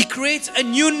 He creates a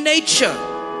new nature.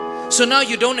 So now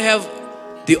you don't have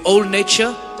the old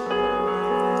nature.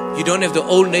 You don't have the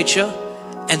old nature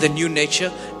and the new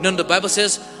nature. No, the Bible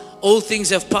says, old things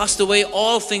have passed away.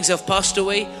 All things have passed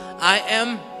away. I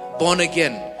am born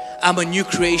again. I'm a new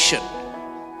creation.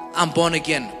 I'm born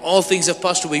again. All things have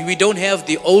passed away. We don't have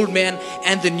the old man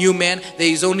and the new man. There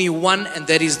is only one, and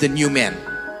that is the new man.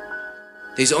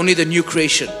 There's only the new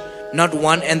creation, not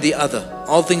one and the other.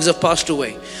 All things have passed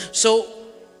away. So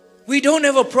we don't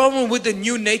have a problem with the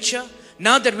new nature.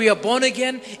 Now that we are born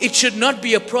again, it should not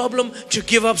be a problem to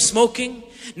give up smoking.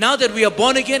 Now that we are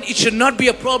born again, it should not be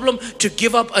a problem to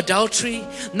give up adultery.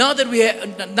 Now that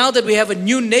we have a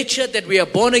new nature, that we are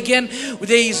born again,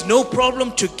 there is no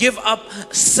problem to give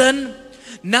up sin.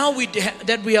 Now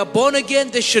that we are born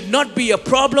again, there should not be a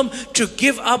problem to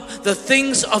give up the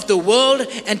things of the world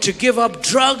and to give up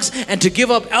drugs and to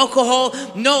give up alcohol.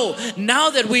 No, now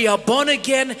that we are born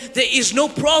again, there is no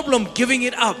problem giving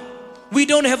it up. We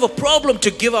don't have a problem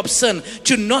to give up sin,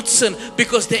 to not sin,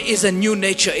 because there is a new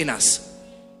nature in us.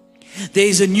 There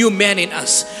is a new man in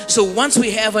us. So once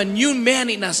we have a new man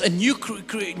in us, a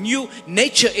new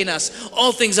nature in us,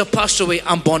 all things are passed away.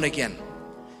 I'm born again.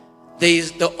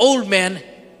 The old man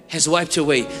has wiped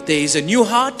away. There is a new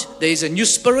heart. There is a new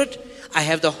spirit. I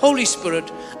have the Holy Spirit.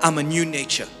 I'm a new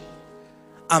nature.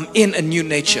 I'm in a new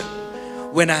nature.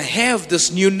 When I have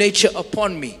this new nature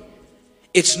upon me,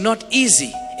 it's not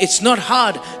easy. It's not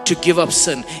hard to give up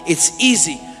sin. It's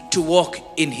easy to walk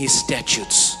in His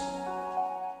statutes.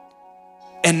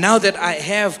 And now that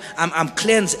I'm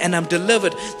cleansed and I'm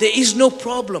delivered, there is no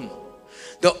problem.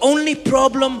 The only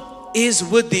problem is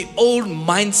with the old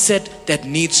mindset that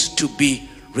needs to be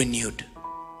renewed.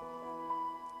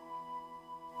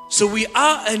 So we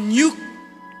are a new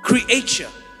creature,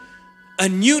 a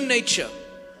new nature,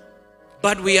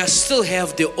 but we still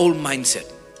have the old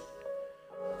mindset.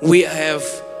 We have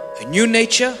a new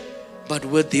nature, but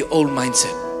with the old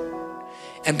mindset.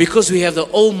 And because we have the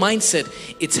old mindset,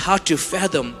 it's hard to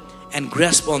fathom and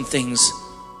grasp on things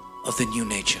of the new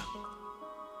nature.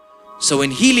 So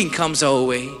when healing comes our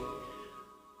way,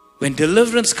 when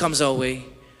deliverance comes our way,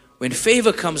 when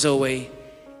favor comes our way,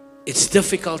 it's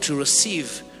difficult to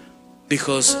receive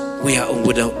because we are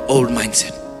with an old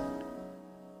mindset.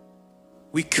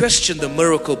 We question the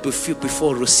miracle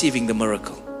before receiving the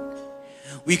miracle.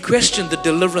 We question the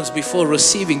deliverance before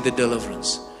receiving the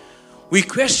deliverance. We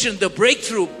question the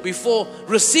breakthrough before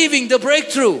receiving the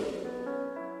breakthrough.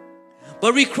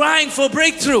 But we're crying for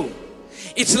breakthrough.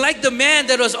 It's like the man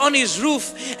that was on his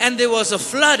roof and there was a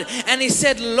flood and he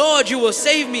said, Lord, you will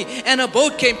save me. And a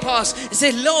boat came past and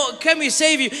said, Lord, can we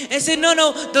save you? And he said,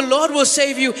 no, the Lord will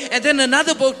save you. And then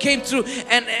another boat came through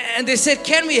and they said,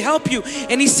 can we help you?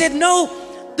 And he said, no,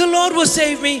 the Lord will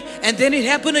save me. And then it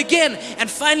happened again. And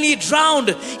finally he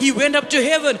drowned. He went up to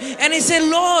heaven and he said,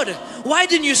 Lord, why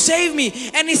didn't you save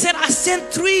me? And he said, I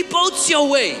sent 3 boats your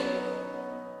way.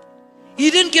 You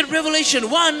didn't get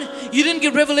Revelation 1, you didn't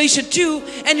get Revelation 2,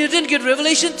 and you didn't get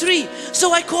Revelation 3.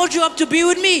 So I called you up to be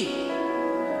with me.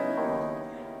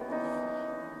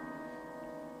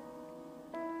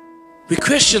 We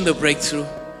question the breakthrough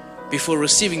before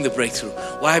receiving the breakthrough.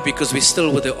 Why? Because we're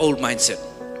still with the old mindset.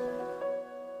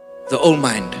 The old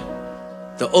mind.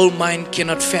 The old mind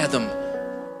cannot fathom.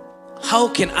 How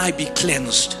can I be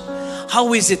cleansed?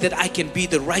 How is it that I can be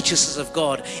the righteousness of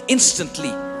God instantly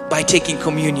by taking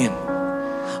communion?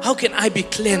 How can I be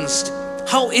cleansed?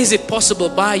 How is it possible?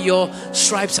 By your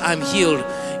stripes I'm healed.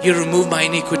 You remove my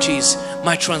iniquities,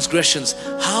 my transgressions.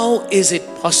 How is it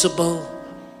possible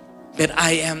that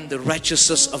I am the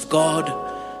righteousness of God?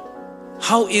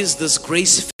 How is this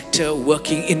grace factor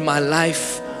working in my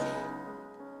life?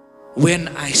 When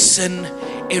I sin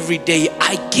every day,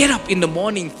 I get up in the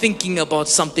morning thinking about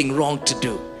something wrong to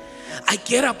do. I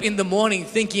get up in the morning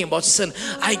thinking about sin.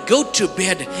 I go to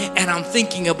bed and I'm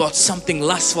thinking about something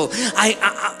lustful.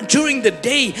 During the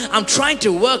day, I'm trying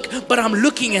to work, but I'm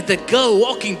looking at the girl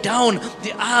walking down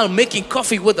the aisle making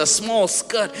coffee with a small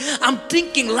skirt. I'm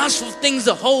thinking lustful things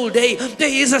the whole day. There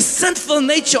is a sinful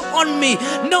nature on me.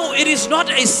 No, it is not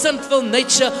a sinful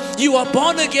nature. You are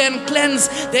born again, cleansed.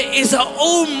 There is an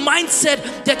old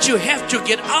mindset that you have to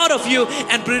get out of you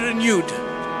and be renewed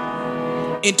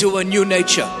into a new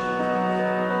nature.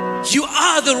 You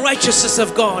are the righteousness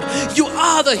of God. You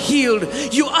are the healed.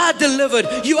 You are delivered.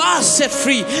 You are set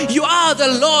free. You are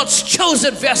the Lord's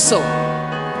chosen vessel,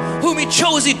 whom He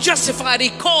chose, He justified, He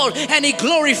called, and He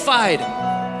glorified.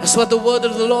 That's what the word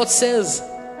of the Lord says.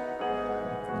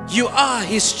 You are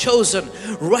His chosen,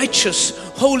 righteous,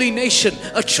 holy nation,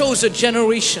 a chosen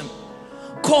generation,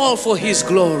 called for His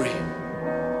glory.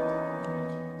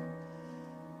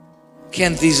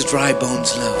 Can these dry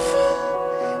bones live?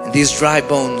 And these dry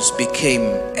bones became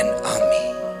an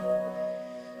army.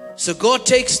 So God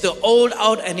takes the old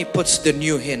out and He puts the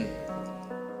new in.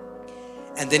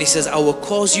 And then He says, I will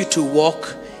cause you to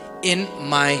walk in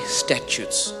my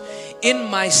statutes. In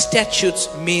my statutes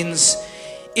means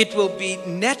it will be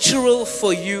natural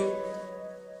for you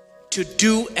to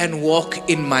do and walk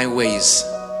in my ways.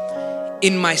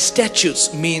 In my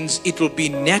statutes means it will be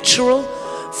natural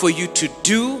for you to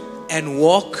do and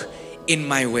walk in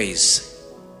my ways.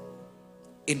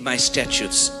 In my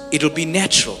statutes, it'll be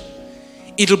natural.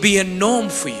 It'll be a norm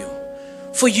for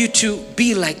you to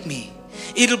be like me.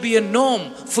 It'll be a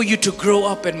norm for you to grow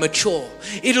up and mature.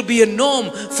 It'll be a norm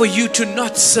for you to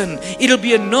not sin. It'll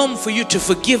be a norm for you to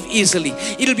forgive easily.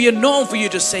 It'll be a norm for you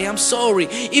to say, I'm sorry.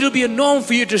 It'll be a norm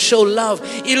for you to show love.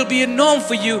 It'll be a norm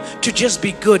for you to just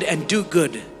be good and do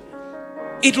good.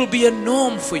 It'll be a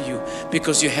norm for you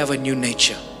because you have a new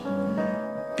nature.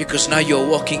 Because now you're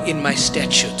walking in my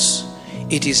statutes.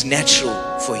 It is natural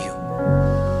for you.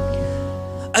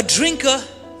 A drinker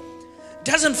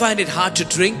doesn't find it hard to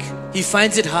drink. He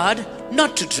finds it hard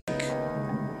not to drink.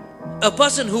 A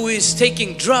person who is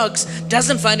taking drugs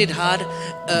doesn't find it hard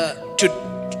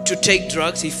to take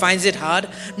drugs. He finds it hard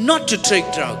not to take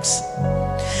drugs.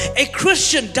 A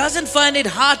Christian doesn't find it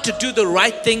hard to do the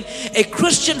right thing. A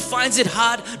Christian finds it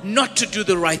hard not to do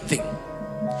the right thing.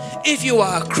 If you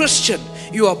are a Christian,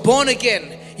 you are born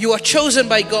again, you are chosen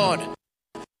by God.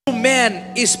 New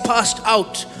man is passed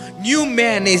out. New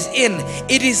man is in.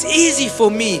 It is easy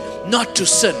for me not to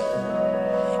sin.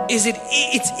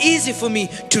 It's easy for me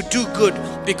to do good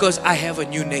because I have a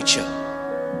new nature.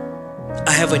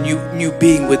 I have a new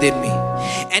being within me.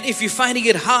 And if you're finding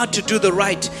it hard to do the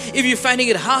right, if you're finding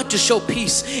it hard to show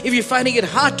peace, if you're finding it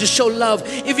hard to show love,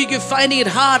 if you're finding it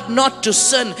hard not to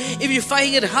sin, if you're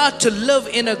finding it hard to live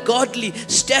in a godly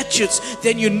statutes,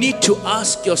 then you need to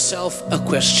ask yourself a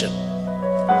question.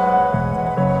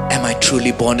 Am I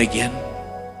truly born again?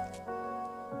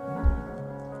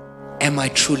 Am I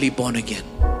truly born again?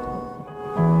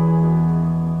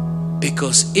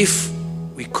 Because if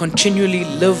we continually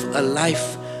live a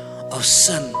life of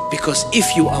sin, because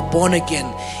if you are born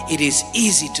again, it is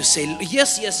easy to say,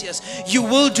 yes, you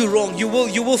will do wrong, you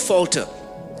will falter.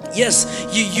 Yes,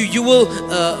 you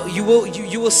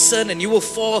will sin and you will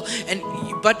fall,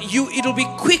 but it'll be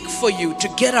quick for you to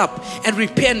get up and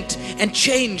repent and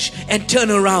change and turn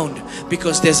around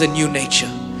because there's a new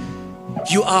nature.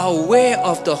 You are aware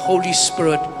of the Holy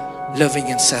Spirit living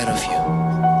inside of you.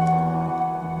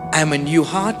 I'm a new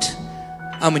heart,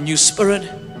 I'm a new spirit,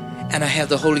 and I have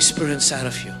the Holy Spirit inside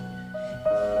of you.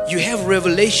 You have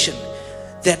revelation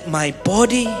that my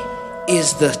body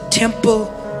is the temple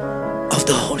of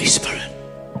the Holy Spirit.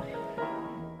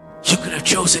 You could have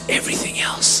chosen everything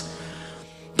else,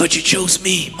 but you chose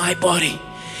me, my body.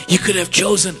 You could have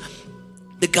chosen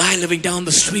the guy living down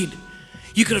the street.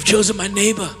 You could have chosen my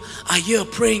neighbor I hear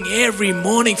praying every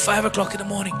morning, 5 o'clock in the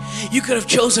morning. You could have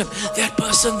chosen that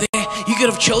person there. You could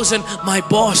have chosen my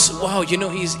boss. Wow, you know,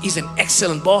 he's an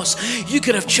excellent boss. You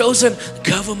could have chosen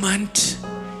government.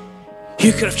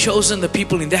 You could have chosen the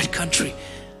people in that country.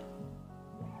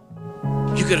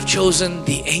 You could have chosen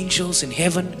the angels in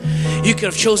heaven. You could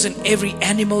have chosen every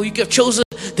animal. You could have chosen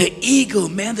the eagle,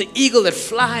 man, the eagle that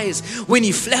flies. When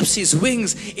he flaps his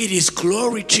wings, it is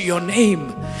glory to your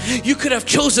name. You could have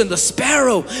chosen the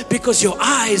sparrow because your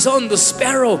eye is on the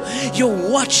sparrow. You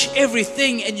watch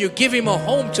everything and you give him a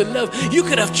home to live. You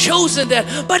could have chosen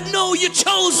that, but no, you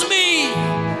chose me.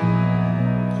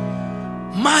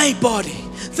 My body,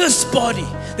 this body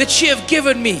that you have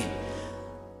given me,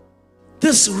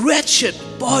 this wretched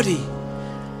body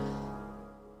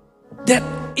that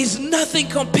is nothing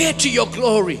compared to your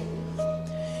glory.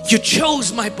 You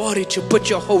chose my body to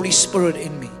put your Holy Spirit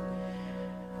in me.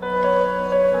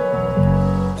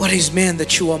 What is man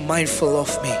that you are mindful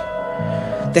of me?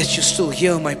 That you still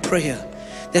hear my prayer,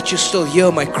 that you still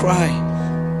hear my cry,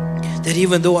 that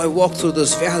even though I walk through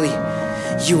this valley,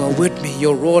 you are with me.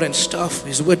 Your rod and staff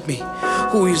is with me.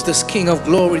 Who is this King of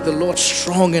glory, the Lord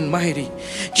strong and mighty?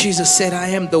 Jesus said, I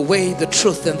am the way, the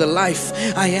truth, and the life.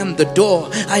 I am the door.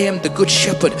 I am the good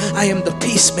shepherd. I am the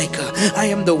peacemaker. I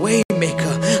am the way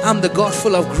maker. I'm the God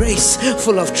full of grace,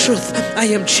 full of truth. I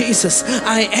am Jesus.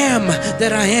 I am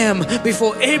that I am.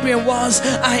 Before Abraham was,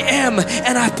 I am.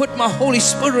 And I put my Holy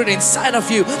Spirit inside of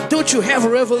you. Don't you have a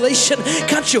revelation?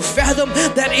 Can't you fathom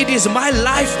that it is my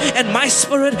life and my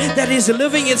spirit that is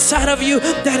living inside of you,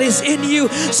 that is in you?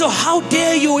 So how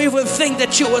dare you even think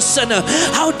that you're a sinner?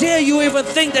 How dare you even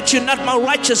think that you're not my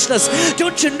righteousness?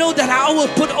 Don't you know that I will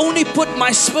only put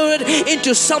my spirit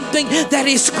into something that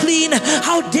is clean?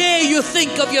 How dare you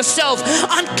think of yourself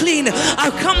unclean?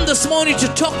 I've come this morning to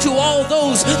talk to all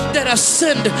those that have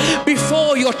sinned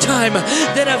before your time,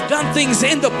 that have done things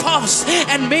in the past,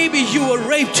 and maybe you were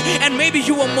raped, and maybe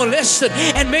you were molested,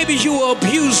 and maybe you were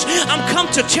abused. I'm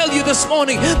come to tell you this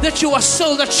morning that you are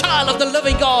still the child of the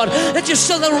living God, that you're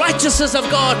still the righteousness of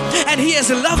God, and He has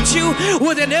loved you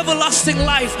with an everlasting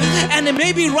life. And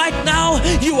maybe right now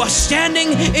you are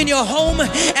standing in your home,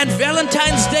 and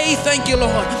Valentine's Day, thank you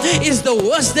Lord, is the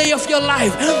worst day of your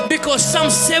life, because some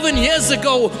 7 years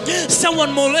ago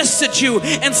someone molested you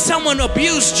and someone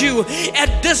abused you.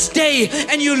 At this day,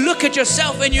 and you look at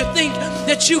yourself and you think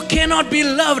that you cannot be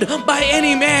loved by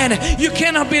any man, you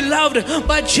cannot be loved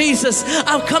by Jesus.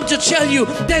 I've come to tell you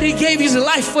that He gave His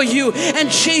life for you, and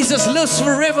Jesus lives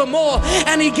forevermore,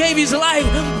 and He gave His life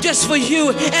just for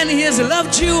you, and He has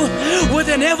loved you with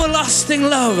an everlasting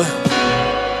love.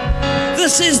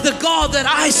 This is the God that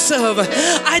I serve.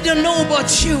 I don't know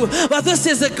about you, but this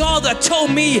is the God that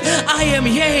told me, I am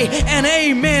yea and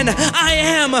amen. I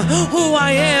am who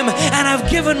I am, and I've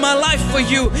given my life for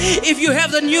you. If you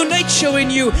have the new nature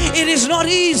in you, it is not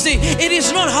easy. It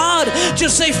is not hard to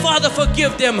say, Father,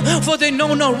 forgive them, for they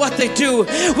know not what they do.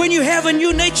 When you have a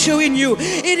new nature in you,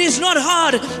 it is not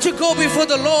hard to go before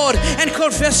the Lord and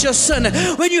confess your sin.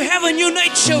 When you have a new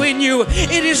nature in you,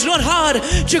 it is not hard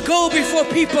to go before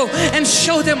people and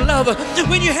show them love.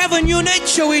 When you have a new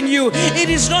nature in you, it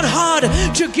is not hard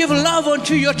to give love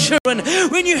unto your children.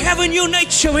 When you have a new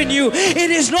nature in you, it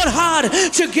is not hard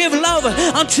to give love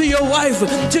unto your wife,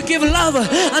 to give love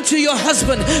unto your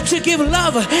husband, to give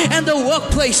love in the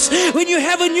workplace. When you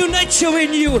have a new nature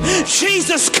in you,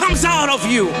 Jesus comes out of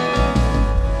you,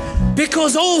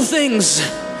 because all things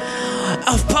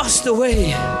have passed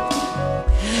away,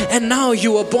 and now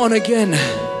you are born again,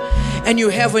 and you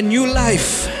have a new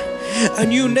life, a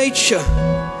new nature.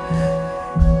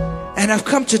 And I've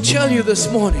come to tell you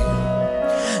this morning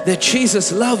that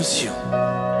Jesus loves you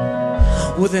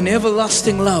with an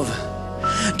everlasting love.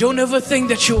 Don't ever think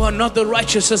that you are not the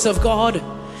righteousness of God,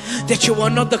 that you are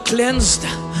not the cleansed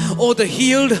or the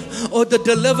healed or the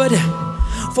delivered,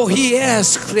 for He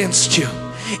has cleansed you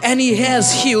and He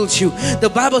has healed you. The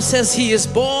Bible says He has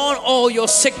borne all your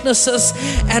sicknesses,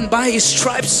 and by His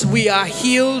stripes we are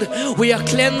healed, we are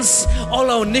cleansed,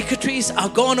 all our iniquities are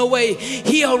gone away.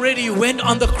 He already went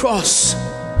on the cross.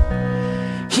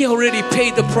 He already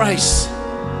paid the price.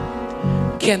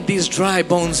 Can these dry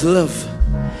bones live?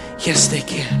 Yes, they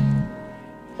can.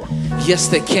 Yes,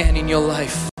 they can in your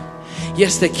life.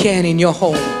 Yes, they can in your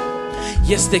home.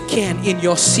 Yes, they can in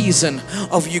your season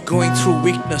of you going through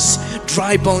weakness.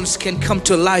 Dry bones can come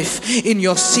to life in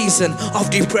your season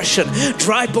of depression.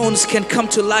 Dry bones can come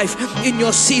to life in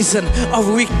your season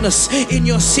of weakness, in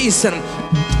your season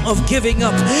of giving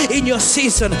up, in your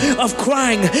season of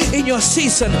crying, in your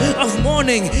season of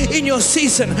mourning, in your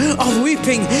season of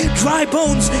weeping. Dry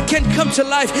bones can come to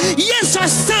life. Yes, I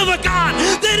serve a God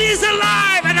that is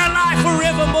alive and alive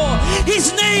forevermore.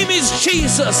 His name is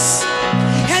Jesus,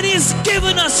 and He's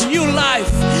given us new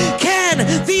life.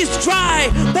 Can these dry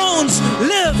bones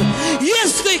live?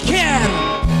 Yes, they can.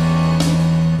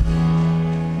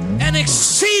 An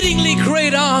exceedingly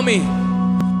great army.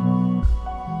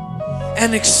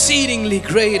 An exceedingly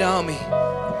great army.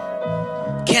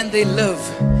 Can they live?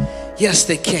 Yes,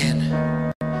 they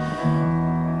can.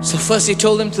 So first He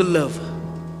told them to live.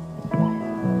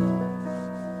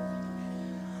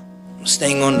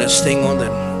 Staying on that, staying on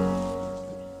that.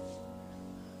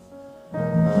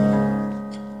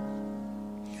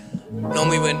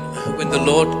 Normally when the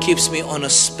Lord keeps me on a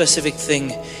specific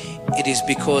thing, it is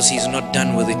because He's not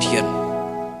done with it yet.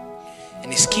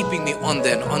 And He's keeping me on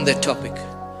that topic.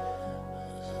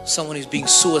 Someone is being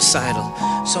suicidal.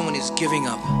 Someone is giving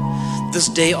up. This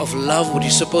day of love, what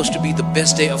is supposed to be the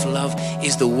best day of love,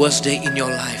 is the worst day in your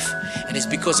life. And it's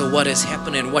because of what has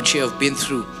happened and what you have been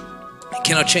through. You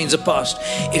cannot change the past.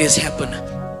 It has happened.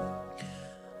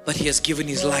 But He has given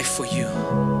His life for you.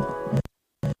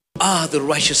 The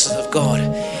righteousness of God.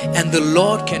 And the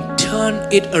Lord can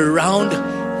turn it around.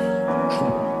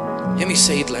 Let me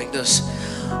say it like this.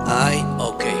 I'm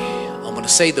going to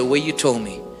say it the way you told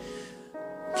me.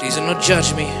 Please do not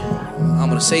judge me. I'm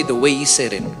going to say it the way He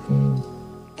said it.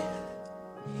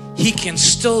 He can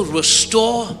still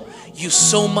restore you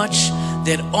so much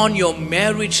that on your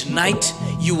marriage night,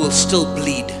 you will still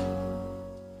bleed.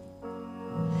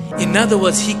 In other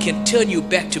words, He can turn you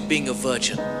back to being a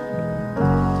virgin.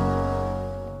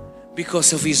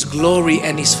 Because of His glory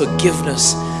and His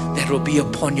forgiveness that will be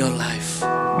upon your life.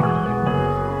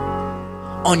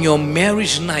 On your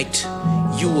marriage night,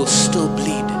 you will still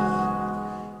bleed.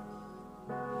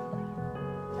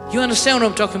 You understand what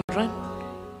I'm talking about, right?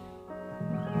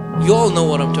 You all know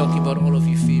what I'm talking about, all of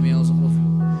you females, all of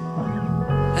you.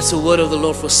 That's the word of the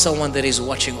Lord for someone that is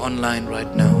watching online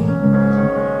right now.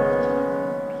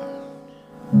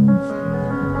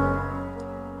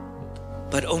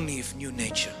 But only if new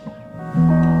nature.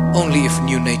 Only if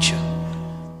new nature.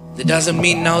 That doesn't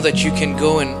mean now that you can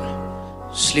go and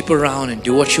sleep around and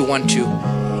do what you want to.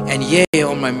 And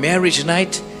on my marriage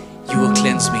night, you will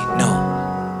cleanse me. No.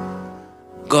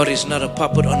 God is not a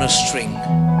puppet on a string.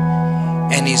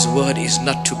 And His word is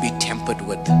not to be tampered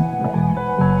with.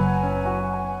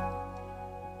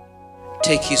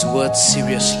 Take His word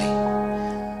seriously.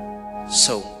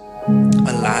 So,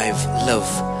 alive, love.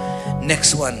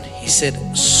 Next one, He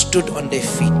said, stood on their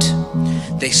feet.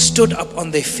 They stood up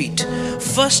on their feet.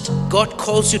 First, God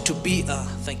calls you to be a...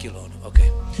 Thank you, Lord.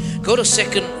 Okay. Go to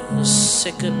second...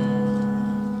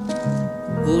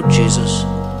 Oh, Jesus.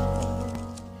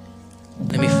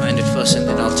 Let me find it first and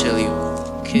then I'll tell you.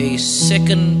 Okay,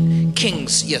 2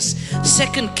 Kings. Yes.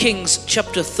 2 Kings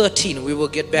chapter 13. We will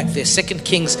get back there. 2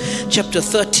 Kings chapter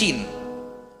 13.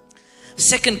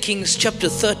 2 Kings chapter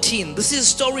 13. This is a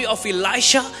story of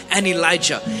Elisha and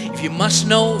Elijah. If you must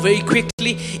know very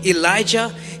quickly, Elijah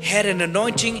had an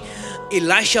anointing.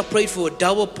 Elisha prayed for a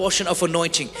double portion of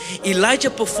anointing. Elijah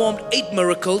performed 8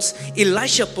 miracles.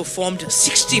 Elisha performed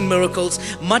 16 miracles,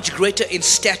 much greater in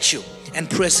stature and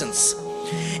presence.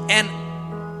 And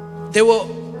they were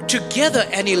together,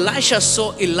 and Elisha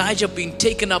saw Elijah being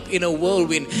taken up in a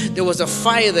whirlwind. There was a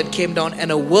fire that came down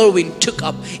and a whirlwind took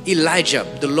up Elijah.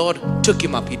 The Lord took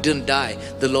him up. He didn't die.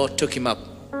 The Lord took him up.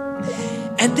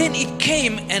 And then it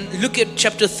came, and look at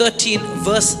chapter 13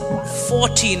 verse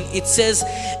 14. It says,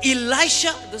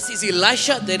 Elisha, this is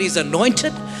Elisha that is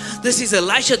anointed. This is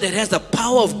Elisha that has the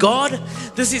power of God.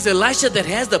 This is Elisha that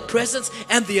has the presence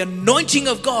and the anointing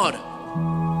of God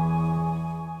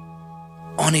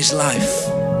on his life.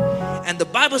 And the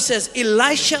Bible says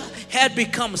Elisha had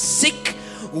become sick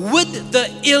with the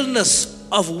illness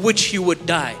of which he would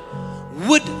die.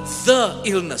 With the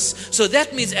illness. So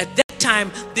that means at that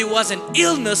time there was an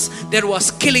illness that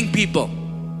was killing people.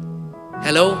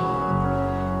 Hello?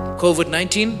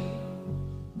 COVID-19?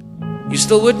 You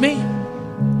still with me?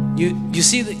 You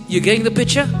see, you're getting the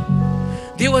picture?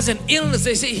 There was an illness.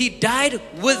 They say he died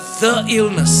with the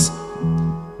illness.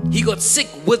 He got sick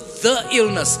with the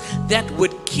illness that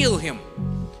would kill him.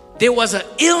 There was an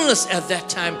illness at that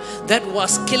time that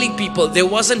was killing people. There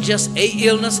wasn't just a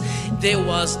illness, there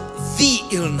was the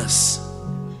illness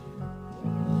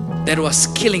that was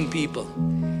killing people.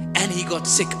 And he got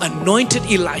sick. Anointed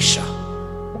Elisha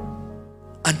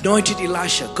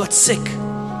got sick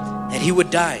that he would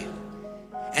die.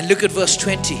 And look at verse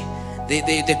 20.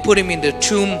 They put him in the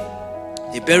tomb.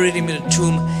 They buried him in the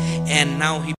tomb, and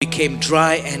now he became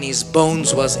dry and his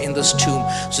bones was in this tomb.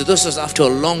 So this was after a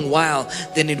long while.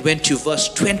 Then it went to verse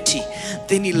 20.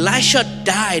 Then Elisha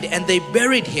died and they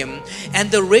buried him,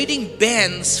 and the raiding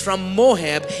bands from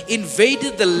Moab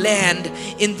invaded the land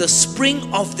in the spring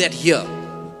of that year.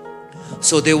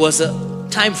 So there was a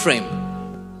time frame.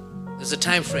 There's a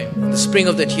time frame in the spring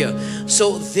of that year.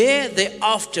 So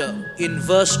thereafter in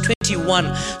verse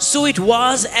 21, so it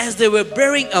was as they were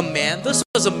burying a man. This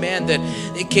was a man that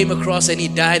they came across and he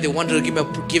died. They wanted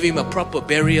to give him a proper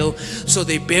burial. So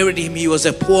they buried him. He was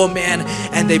a poor man,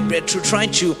 and they were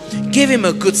trying to give him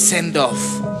a good send-off.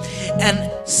 And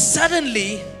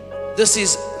suddenly, this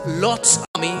is Lot's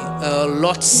army,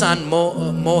 Lot's son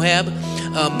Moabite.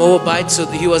 So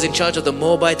he was in charge of the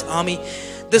Moabite army.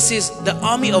 This is the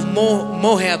army of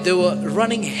Moab. They were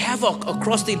running havoc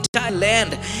across the entire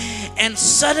land. And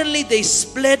suddenly they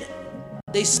spied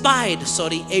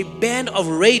a band of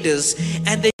raiders,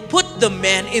 and they put the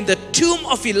man in the tomb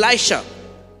of Elisha.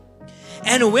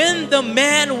 And when the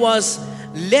man was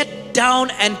let down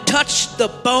and touched the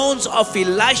bones of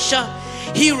Elisha,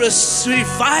 he was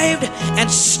revived and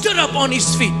stood up on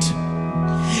his feet.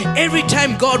 Every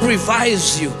time God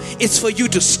revives you, it's for you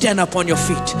to stand up on your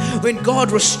feet. When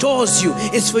God restores you,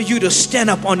 it's for you to stand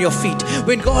up on your feet.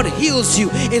 When God heals you,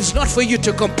 it's not for you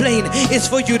to complain, it's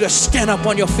for you to stand up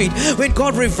on your feet. When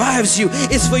God revives you,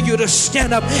 it's for you to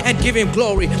stand up and give Him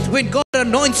glory. When God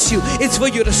anoints you, it's for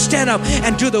you to stand up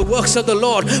and do the works of the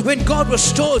Lord. When God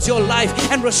restores your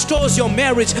life and restores your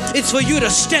marriage, it's for you to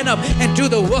stand up and do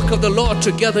the work of the Lord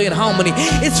together in harmony.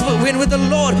 It's for when the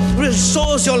Lord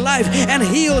restores your life and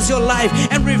heals your life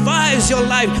and revives your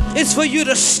life, it's for you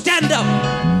to stand up,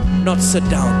 not sit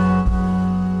down.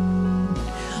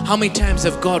 How many times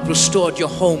have God restored your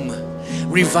home,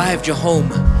 revived your home,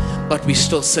 but we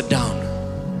still sit down?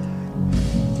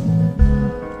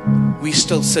 We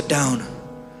still sit down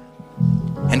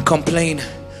and complain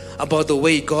about the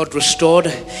way God restored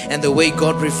and the way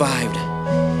God revived.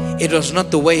 It was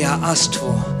not the way I asked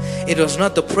for. It was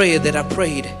not the prayer that I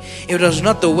prayed. It was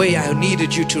not the way I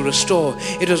needed you to restore.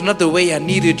 It was not the way I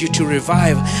needed you to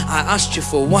revive. I asked you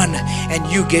for 1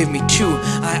 and you gave me 2.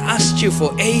 I asked you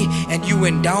for A and you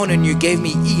went down and you gave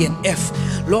me E and F.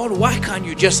 Lord, why can't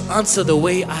you just answer the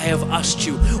way I have asked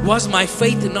you? Was my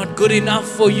faith not good enough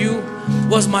for you?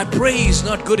 Was my praise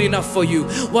not good enough for you?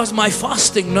 Was my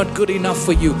fasting not good enough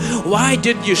for you? Why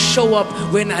didn't you show up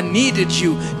when I needed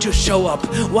you to show up?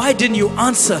 Why didn't you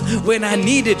answer when I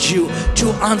needed you to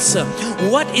answer?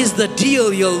 What is the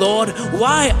deal, your Lord?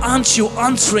 Why aren't you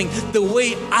answering the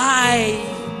way I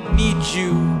need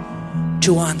you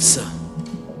to answer?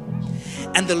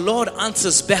 And the Lord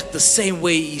answers back the same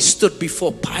way He stood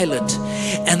before Pilate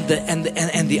and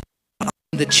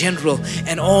the general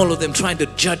and all of them trying to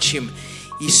judge Him.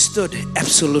 He stood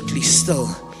absolutely still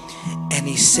and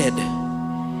He said,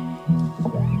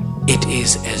 "It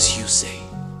is as you say."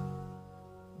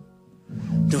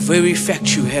 The very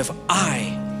fact you have,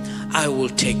 I will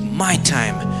take my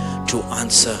time to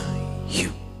answer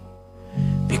you,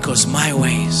 because my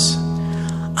ways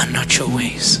are not your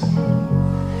ways.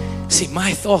 See,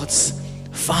 my thoughts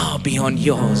far beyond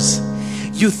yours.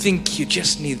 You think you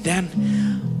just need that?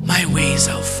 My ways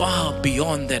are far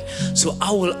beyond that. So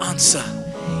I will answer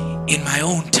in my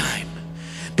own time,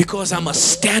 because I'm a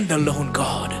standalone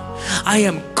God. I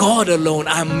am God alone.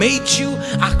 I made you.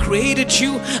 I created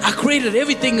you. I created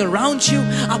everything around you.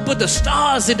 I put the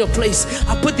stars into place.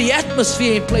 I put the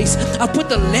atmosphere in place. I put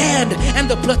the land and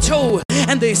the plateau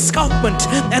and the escarpment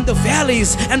and the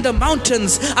valleys and the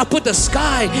mountains. I put the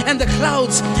sky and the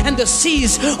clouds and the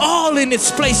seas all in its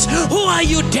place. Who are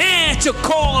you dare to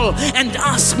call and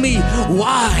ask me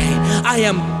why? I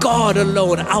am God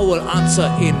alone. I will answer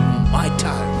in my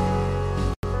time.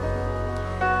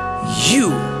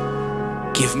 You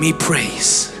give me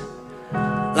praise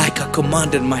like I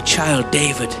commanded my child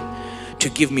David to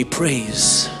give me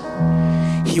praise.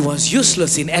 He was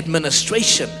useless in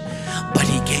administration, but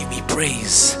he gave me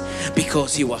praise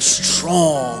because he was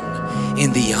strong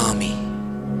in the army.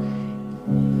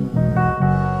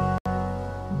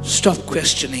 Stop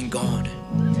questioning God.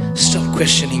 Stop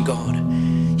questioning God.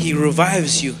 He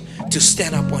revives you to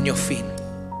stand up on your feet.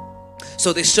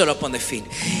 So they stood up on their feet.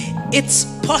 It's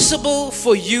possible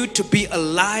for you to be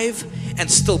alive and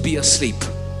still be asleep.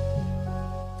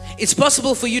 It's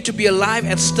possible for you to be alive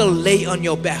and still lay on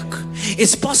your back.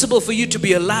 It's possible for you to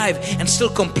be alive and still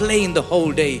complain the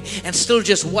whole day and still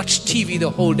just watch TV the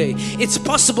whole day. It's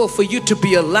possible for you to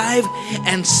be alive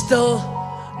and still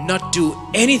not do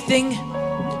anything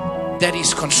that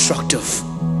is constructive.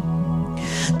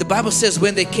 The Bible says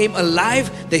when they came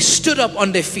alive, they stood up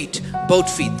on their feet, both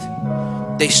feet.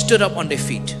 They stood up on their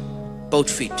feet, both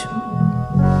feet.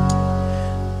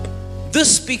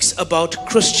 This speaks about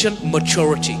Christian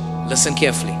maturity. Listen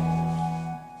carefully.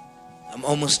 I'm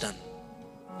almost done.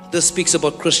 This speaks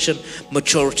about Christian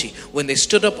maturity. When they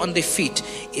stood up on their feet,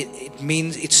 it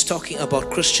means it's talking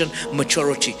about Christian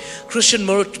maturity. Christian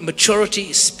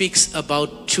maturity speaks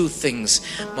about two things.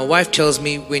 My wife tells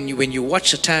me when you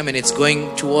watch the time and it's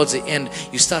going towards the end,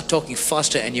 you start talking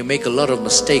faster and you make a lot of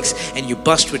mistakes and you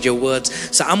bust with your words.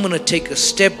 So I'm going to take a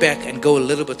step back and go a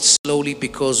little bit slowly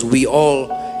because we all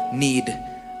need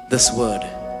this word.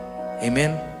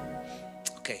 Amen.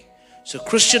 So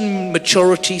Christian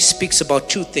maturity speaks about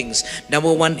two things.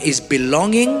 Number one is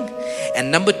belonging,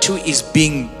 and number two is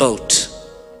being built.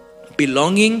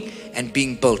 Belonging and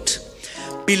being built.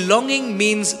 Belonging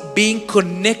means being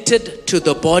connected to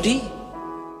the body,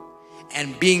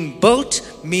 and being built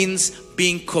means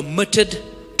being committed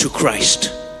to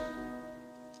Christ.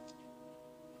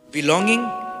 Belonging,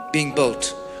 being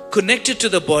built, connected to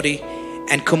the body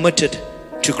and committed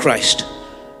to Christ.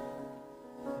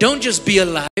 Don't just be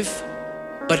alive,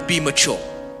 but be mature.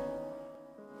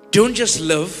 Don't just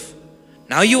live.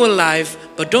 Now you're alive,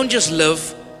 but don't just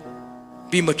live.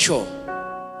 Be mature.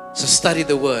 So study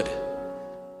the Word.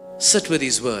 Sit with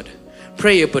His Word.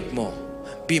 Pray a bit more.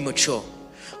 Be mature.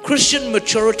 Christian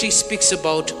maturity speaks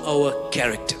about our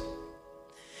character.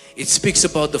 It speaks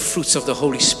about the fruits of the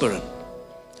Holy Spirit.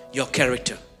 Your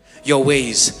character, your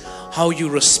ways, how you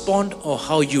respond or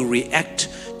how you react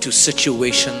to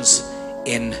situations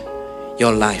in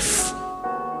your life.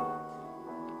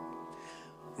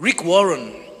 Rick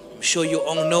Warren, I'm sure you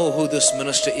all know who this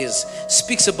minister is,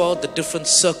 speaks about the different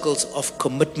circles of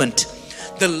commitment.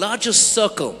 The largest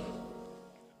circle,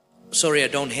 sorry I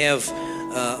don't have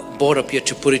a board up here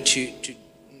to put it to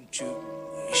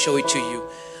show it to you,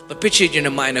 but picture it in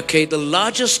your mind, okay? The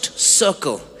largest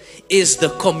circle is the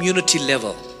community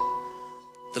level.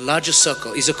 The largest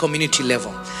circle is a community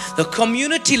level. The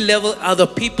community level are the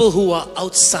people who are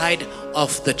outside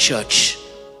of the church.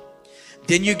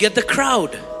 Then you get the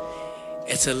crowd.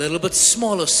 It's a little bit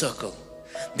smaller circle.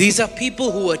 These are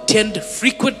people who attend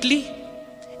frequently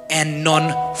and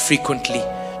non-frequently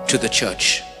to the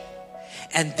church.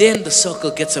 And then the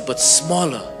circle gets a bit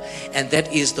smaller, and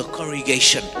that is the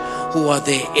congregation who are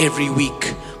there every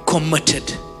week, committed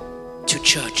to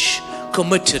church,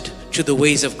 committed to the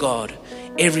ways of God.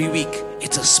 Every week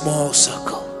it's a small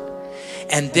circle.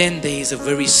 And then there is a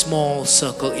very small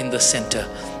circle in the center,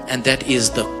 and that is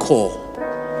the core.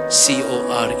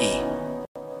 C-O-R-E.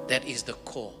 That is the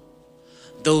core.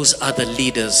 Those are the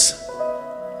leaders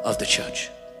of the church.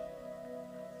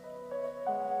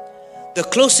 The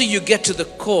closer you get to the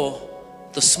core,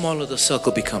 the smaller the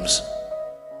circle becomes.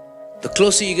 The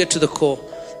closer you get to the core,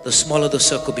 the smaller the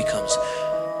circle becomes.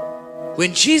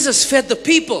 When Jesus fed the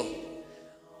people,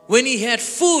 when He had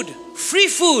food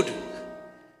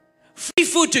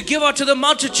to give out to the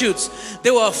multitudes,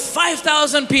 there were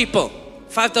 5,000 people,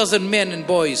 5,000 men and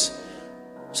boys.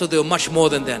 So there were much more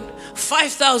than that.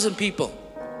 5,000 people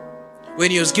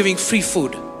when He was giving free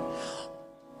food.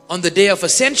 On the day of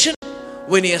ascension,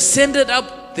 when He ascended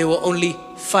up, there were only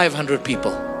 500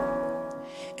 people.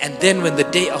 And then when the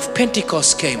day of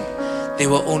Pentecost came, there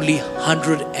were only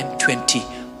 120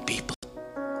 people.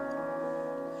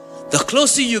 The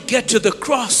closer you get to the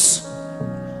cross,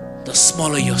 the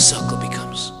smaller your circle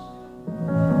becomes.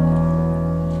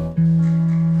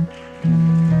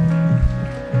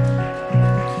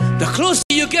 The closer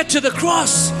you get to the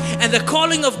cross and the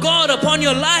calling of God upon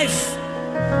your life,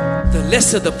 the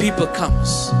lesser the people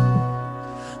comes.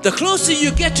 The closer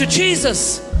you get to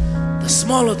Jesus, the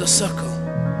smaller the circle.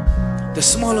 The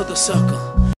smaller the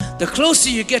circle. The closer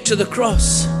you get to the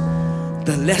cross,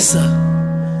 the lesser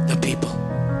the people.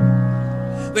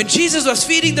 When Jesus was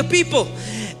feeding the people,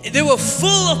 they were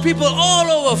full of people all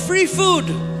over, free food.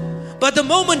 But the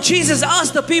moment Jesus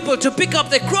asked the people to pick up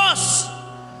their cross,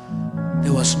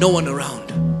 there was no one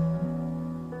around.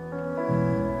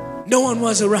 No one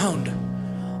was around.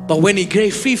 But when He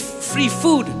gave free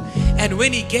food, and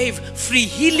when He gave free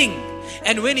healing,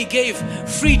 and when He gave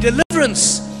free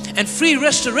deliverance, and free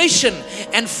restoration,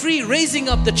 and free raising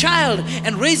up the child,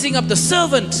 and raising up the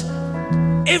servant,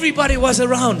 everybody was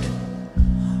around.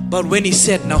 But when He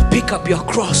said, now pick up your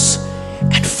cross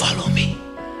and follow me,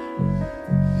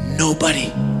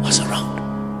 nobody was around.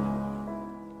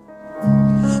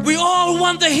 We all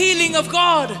want the healing of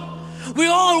God. We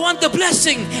all want the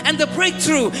blessing and the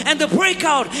breakthrough and the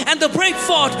breakout and the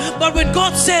breakforth. But when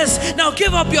God says, now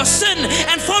give up your sin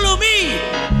and follow me,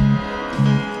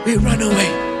 we run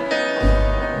away.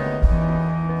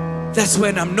 That's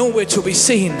when I'm nowhere to be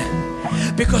seen,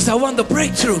 because I want the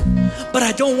breakthrough, but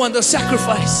I don't want the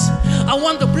sacrifice. I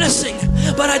want the blessing,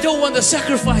 but I don't want the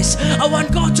sacrifice. I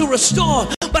want God to restore,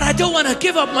 but I don't want to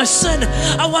give up my sin.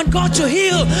 I want God to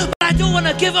heal, but I don't want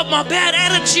to give up my bad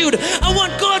attitude. I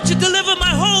want God to deliver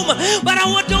my home, but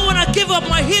I don't want to give up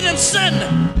my hidden sin.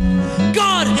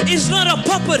 God is not a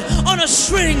puppet on a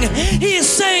string. He is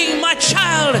saying, my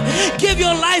child, give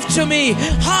your life to me.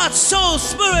 Heart, soul,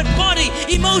 spirit, body,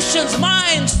 emotions,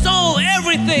 mind, soul,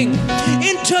 everything.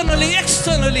 Internally,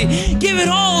 externally, give it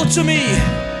all to me.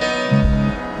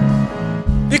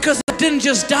 Because I didn't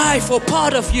just die for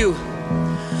part of you.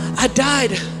 I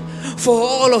died for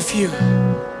all of you.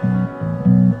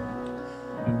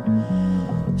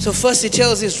 So first He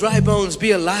tells His dry bones,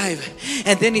 be alive.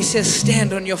 And then He says,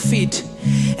 stand on your feet.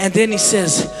 And then He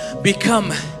says,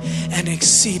 become an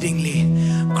exceedingly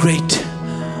great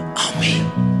army.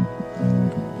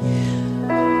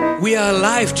 We are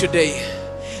alive today,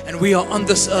 and we are on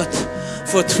this earth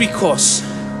for 3 courses.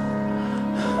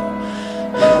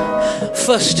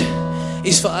 First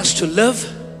is for us to live,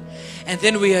 And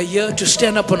then we are here to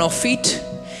stand up on our feet.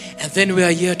 And then we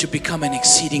are here to become an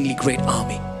exceedingly great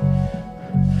army.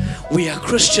 We are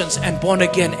Christians and born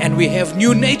again, and we have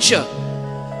new nature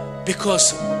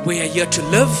because we are here to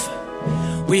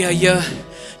live. We are here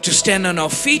to stand on our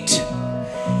feet.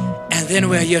 And then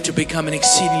we are here to become an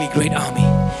exceedingly great army.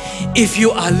 If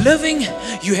you are living,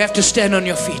 you have to stand on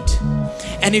your feet.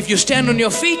 And if you stand on your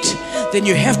feet, then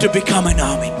you have to become an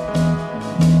army.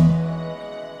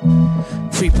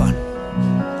 Free part.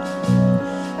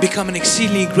 Become an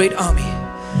exceedingly great army.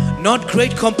 Not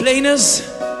great complainers.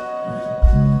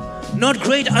 Not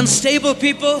great unstable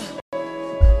people.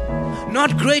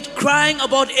 Not great crying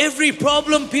about every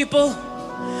problem people.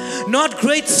 Not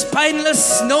great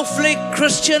spineless snowflake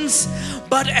Christians,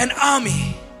 but an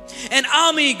army. An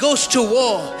army goes to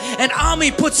war. An army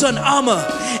puts on armor.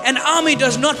 An army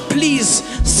does not please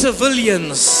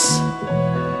civilians.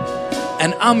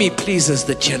 An army pleases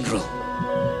the general.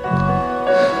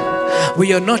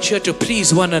 We are not here to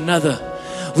please one another.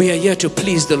 We are here to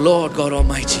please the Lord God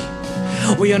Almighty.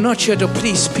 We are not here to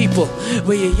please people.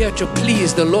 We are here to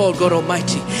please the Lord God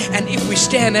Almighty. And if we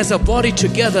stand as a body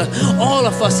together, all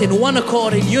of us in one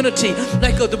accord, in unity,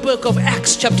 like the book of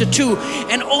Acts chapter 2,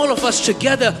 and all of us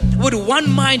together with one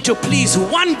mind to please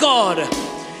one God,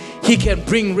 He can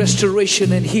bring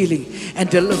restoration and healing and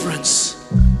deliverance.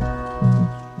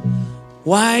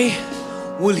 Why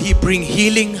will He bring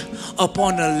healing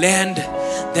upon a land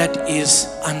that is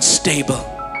unstable?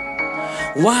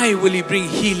 Why will He bring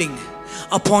healing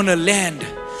upon a land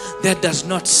that does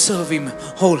not serve Him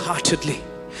wholeheartedly?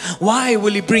 Why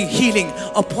will He bring healing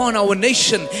upon our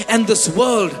nation and this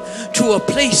world to a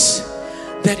place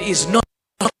that is not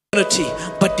unity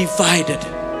but divided?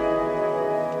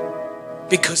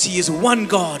 Because He is one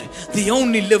God, the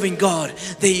only living God.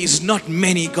 There is not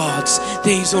many gods.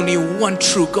 There is only one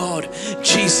true God,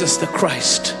 Jesus the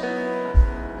Christ.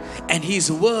 And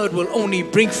His word will only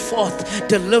bring forth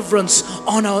deliverance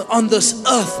on this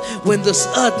earth when this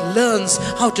earth learns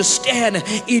how to stand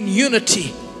in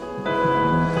unity.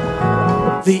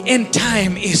 The end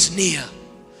time is near.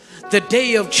 The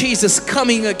day of Jesus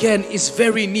coming again is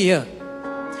very near.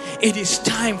 It is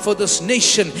time for this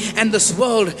nation and this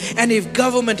world, and if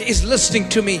government is listening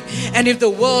to me, and if the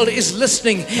world is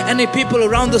listening, and if people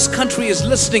around this country is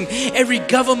listening, every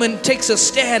government takes a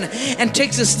stand and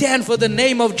takes a stand for the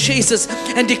name of Jesus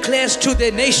and declares to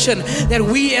their nation that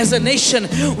we as a nation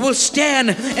will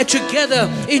stand together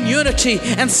in unity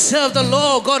and serve the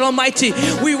Lord God Almighty.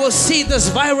 We will see this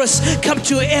virus come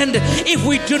to an end. If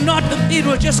we do not, it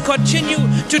will just continue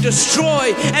to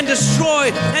destroy and destroy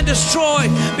and destroy.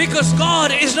 Because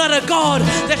God is not a God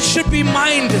that should be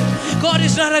mined. God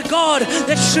is not a God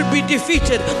that should be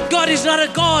defeated. God is not a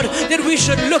God that we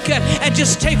should look at and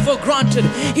just take for granted.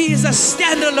 He is a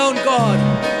standalone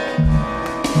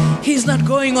God. He's not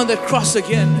going on the cross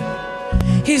again.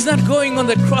 He's not going on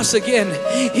the cross again.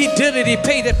 He did it. He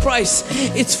paid the price.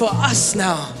 It's for us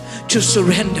now to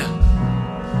surrender.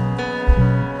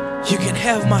 You can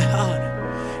have my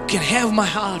heart. You can have my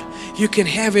heart. You can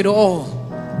have it all.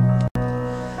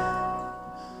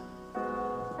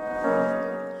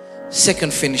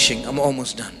 Second finishing, I'm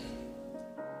almost done.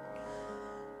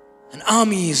 An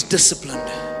army is disciplined.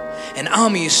 An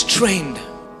army is trained.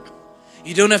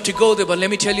 You don't have to go there, but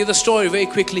let me tell you the story very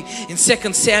quickly. In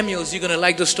 2 Samuel, you're going to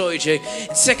like the story, Jay. In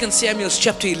 2 Samuel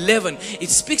chapter 11,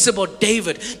 it speaks about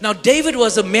David. Now, David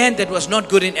was a man that was not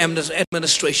good in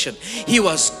administration. He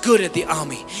was good at the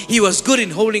army. He was good in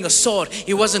holding a sword.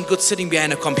 He wasn't good sitting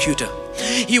behind a computer.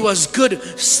 He was good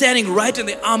standing right in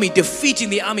the army, defeating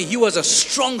the army. He was a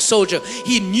strong soldier.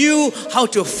 He knew how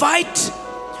to fight,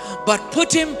 but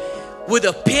put him with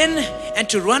a pen and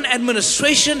to run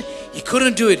administration, he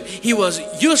couldn't do it. He was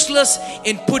useless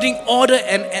in putting order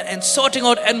and sorting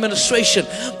out administration.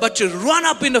 But to run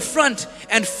up in the front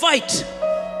and fight,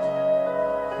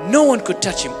 no one could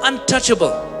touch him.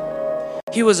 Untouchable.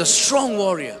 He was a strong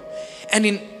warrior. And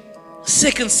in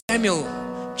 2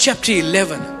 Samuel chapter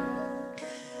 11,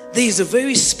 there is a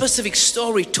very specific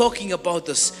story talking about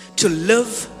this. To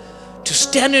live, to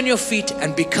stand on your feet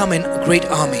and become a great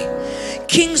army.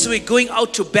 Kings were going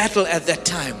out to battle at that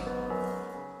time.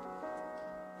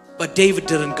 But David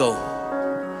didn't go.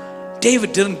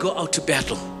 David didn't go out to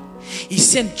battle. He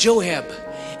sent Joab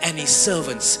and his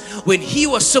servants. When he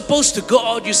was supposed to go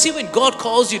out, you see, when God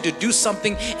calls you to do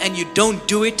something and you don't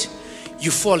do it, you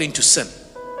fall into sin.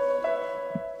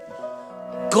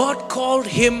 God called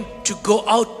him to go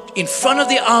out in front of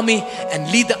the army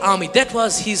and lead the army. That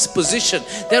was his position.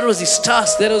 That was his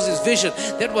task. That was his vision.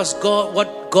 That was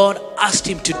what God asked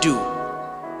him to do.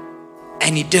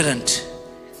 And he didn't.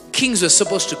 Kings were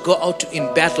supposed to go out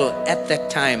in battle at that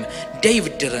time.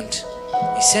 David didn't.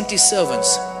 He sent his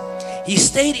servants. He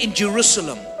stayed in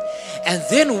Jerusalem. And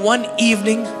then one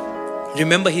evening,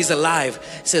 remember, he's alive.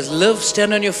 It says, live,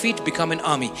 stand on your feet, become an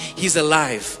army. He's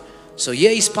alive. So yeah,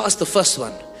 he's past the first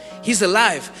one. He's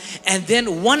alive. And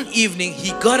then one evening,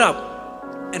 he got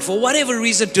up. And for whatever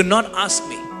reason, do not ask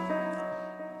me,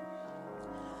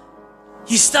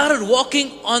 he started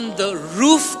walking on the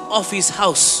roof of his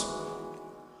house,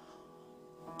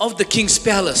 of the king's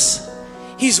palace.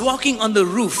 He's walking on the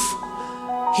roof.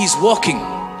 He's walking.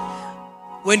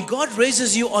 When God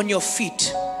raises you on your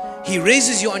feet, He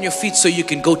raises you on your feet so you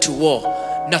can go to war,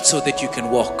 not so that you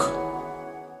can walk.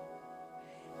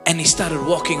 And he started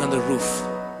walking on the roof.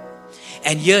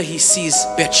 And here he sees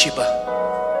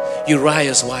Bathsheba,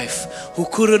 Uriah's wife, who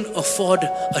couldn't afford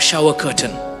a shower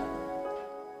curtain.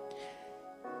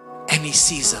 And he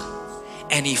sees her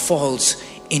and he falls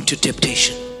into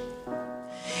temptation.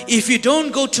 If you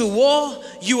don't go to war,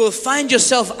 you will find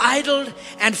yourself idled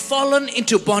and fallen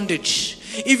into bondage.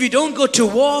 If you don't go to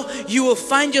war, you will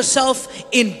find yourself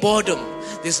in boredom.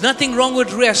 There's nothing wrong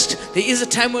with rest. There is a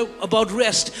time about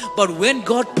rest. But when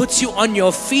God puts you on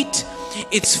your feet,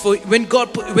 it's for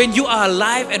when you are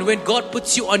alive, and when God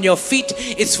puts you on your feet,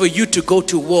 it's for you to go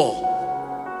to war,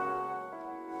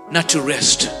 not to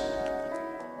rest.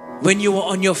 When you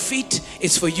are on your feet,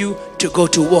 it's for you to go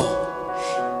to war.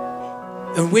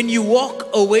 And when you walk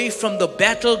away from the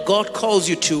battle God calls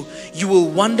you to, you will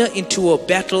wander into a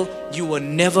battle you were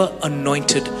never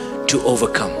anointed to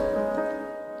overcome.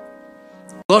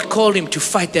 God called him to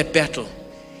fight that battle.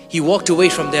 He walked away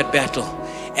from that battle,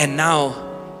 and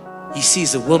now he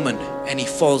sees a woman and he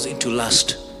falls into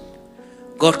lust.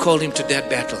 God called him to that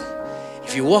battle.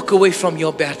 If you walk away from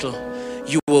your battle,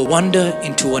 you will wander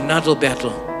into another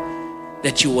battle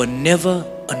that you were never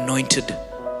anointed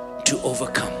to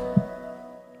overcome.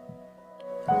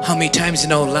 How many times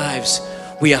in our lives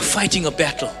we are fighting a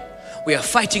battle,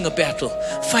 fighting a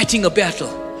battle,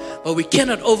 but we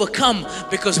cannot overcome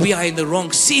because we are in the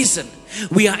wrong season,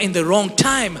 we are in the wrong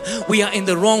time, we are in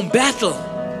the wrong battle,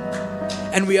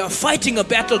 and we are fighting a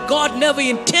battle God never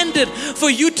intended for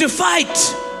you to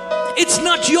fight. It's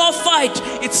not your fight,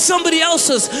 it's somebody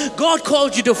else's. God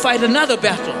called you to fight another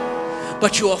battle,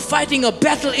 but you are fighting a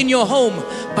battle in your home,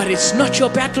 but it's not your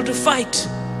battle to fight.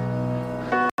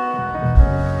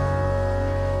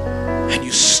 And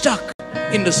you're stuck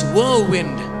in this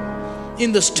whirlwind,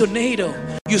 in this tornado.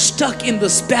 You're stuck in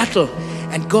this battle,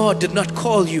 and God did not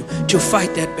call you to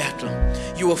fight that battle.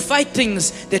 You will fight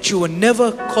things that you were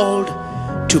never called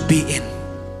to be in.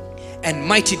 And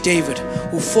mighty David,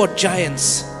 who fought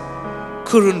giants,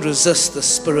 couldn't resist the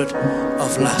spirit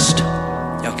of lust.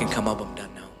 Y'all can come up, I'm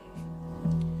done now.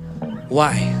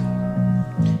 Why?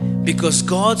 Because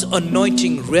God's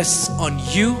anointing rests on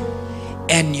you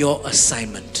and your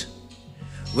assignment.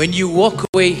 When you walk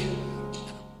away,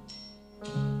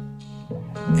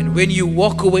 and when you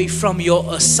walk away from your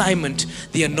assignment,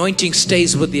 the anointing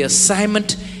stays with the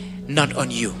assignment, not on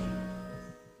you.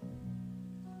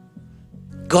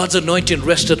 God's anointing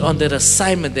rested on that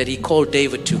assignment that he called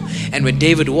David to. And when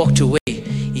David walked away,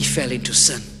 he fell into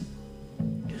sin.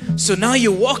 So now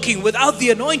you're walking without the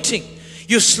anointing.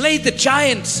 You slayed the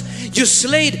giants. You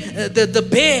slayed the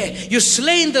bear. You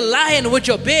slain the lion with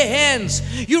your bare hands.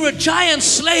 You're a giant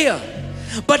slayer.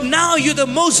 But now you're the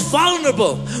most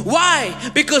vulnerable.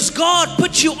 Why? Because God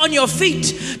put you on your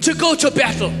feet to go to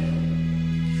battle.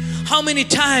 How many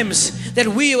times that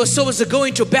we were supposed to go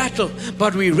into battle,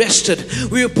 but we rested.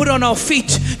 We were put on our feet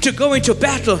to go into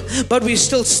battle, but we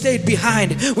still stayed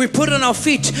behind. We put on our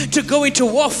feet to go into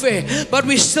warfare, but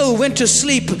we still went to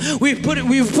sleep. We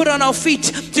put on our feet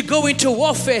to go into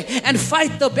warfare and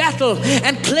fight the battle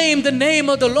and claim the name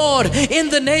of the Lord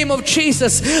in the name of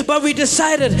Jesus. But we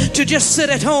decided to just sit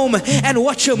at home and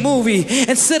watch a movie,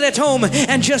 and sit at home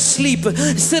and just sleep,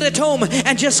 sit at home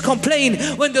and just complain,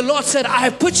 when the Lord said, I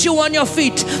put you on your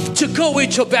feet to go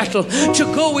into battle,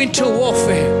 to go into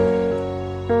warfare.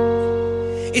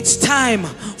 It's time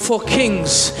for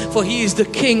kings, for he is the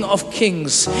King of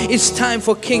kings. It's time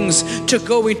for kings to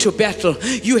go into battle.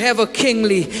 You have a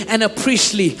kingly and a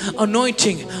priestly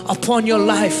anointing upon your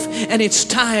life, and it's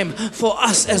time for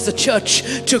us as the church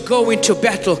to go into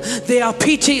battle. There are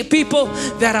people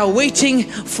that are waiting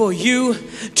for you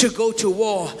to go to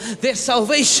war. Their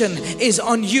salvation is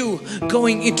on you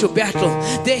going into battle.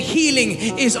 Their healing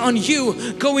is on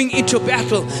you going into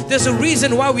battle. There's a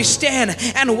reason why we stand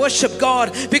and worship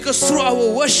God, because through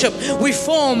our worship we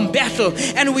form battle,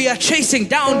 and we are chasing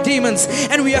down demons,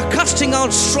 and we are casting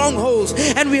out strongholds,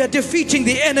 and we are defeating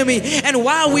the enemy. And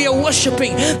while we are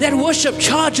worshiping, that worship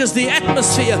charges the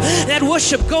atmosphere. That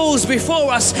worship goes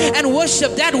before us, and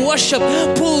that worship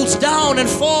pulls down and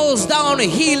falls down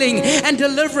healing and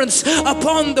deliverance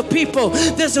upon the people.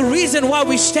 There's a reason why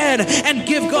we stand and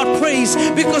give God praise,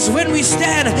 because when we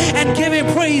stand and give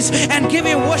Him praise and give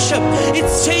Him worship, it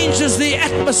changes the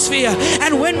atmosphere.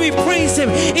 And when we praise Him,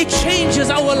 it changes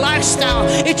our lifestyle,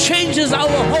 it changes our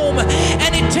home,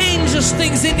 and it changes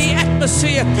things in the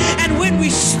atmosphere. And when we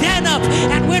stand up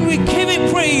and when we give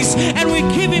Him praise and we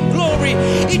give Him glory,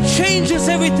 it changes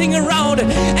everything around.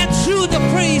 And through the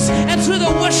praise and through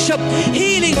the worship,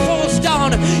 healing falls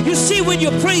down. You see, when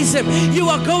you praise Him, you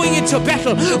are going into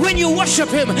battle. When you worship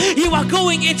Him, you are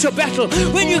going into battle.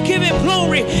 When you give Him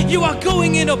glory, you are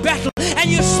going into battle. And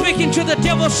you're speaking to the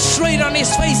devil straight on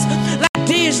his face, like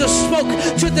Jesus spoke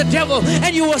to the devil.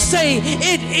 And you will say,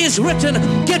 it is written,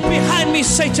 get behind me,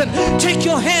 Satan. Take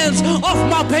your hands off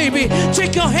my baby.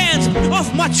 Take your hands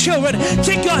off my children.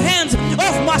 Take your hands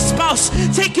off my spouse.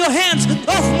 Take your hands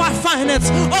off my finance,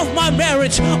 off my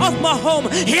marriage, off my home.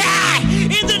 Yeah!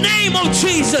 In the name of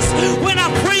Jesus, when I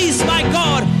praise my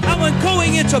God, I'm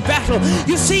going into battle.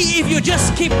 You see, if you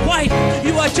just keep quiet,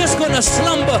 you are just going to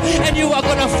slumber and you are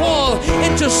going to fall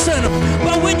into sin.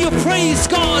 But when you praise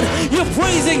God, you're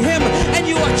praising Him, and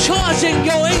you are charging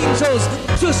your angels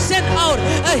to send out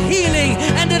a healing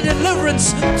and a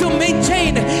deliverance to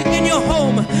maintain in your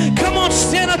home. Come on,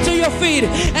 stand up to your feet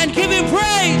and give Him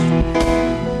praise.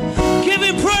 Give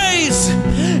Him praise.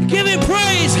 Give Him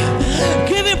praise.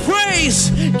 Give Him praise.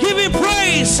 Give Him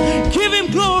praise. Give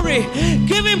Him glory.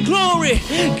 Give Him glory.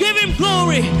 Give Him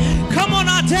glory. Come on,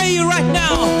 I tell you right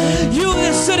now, you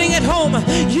that are sitting at home,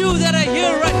 you that are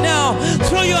here right now,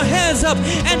 throw your hands up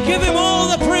and give Him all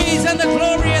the praise and the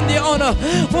glory and the honor.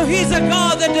 For He's a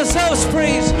God that deserves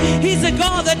praise. He's a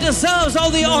God that deserves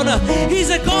all the honor. He's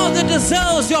a God that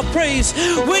deserves your praise.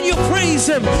 When you praise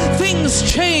Him,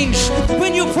 things change.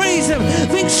 When you praise Him,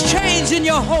 things change in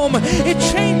your home. It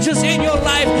changes in your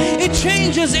life. It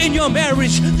changes in your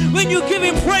marriage. When you give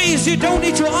Him praise, you don't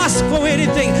need to ask for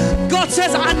anything. God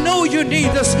says, I know you need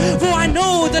this, for I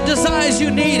know the desires you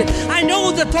need. I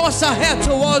know the thoughts I have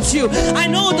towards you. I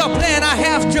know the plan I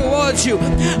have towards you.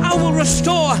 I will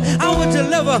restore, I will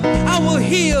deliver, I will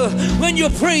heal when you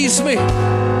praise me.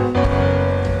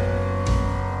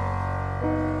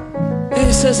 And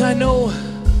He says, I know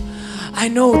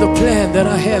the plan that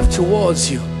I have towards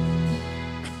you.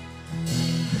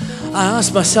 I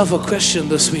asked myself a question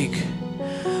this week.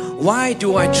 Why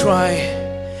do I try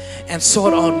and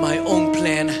sort out my own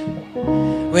plan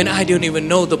when I don't even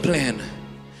know the plan?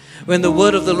 When the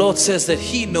word of the Lord says that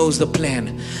He knows the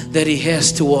plan that He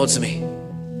has towards me.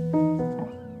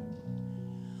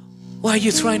 Why are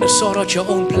you trying to sort out your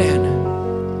own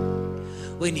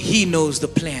plan when He knows the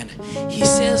plan? He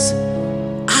says,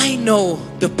 I know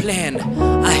the plan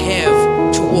I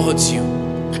have towards you.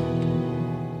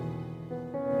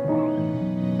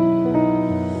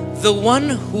 The one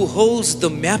who holds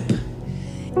the map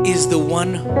is the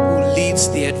one who leads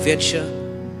the adventure.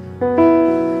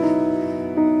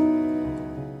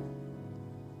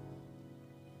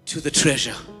 To the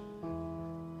treasure.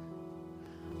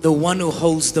 The one who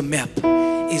holds the map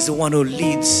is the one who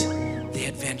leads the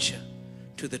adventure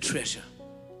to the treasure.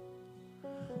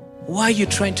 Why are you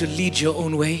trying to lead your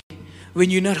own way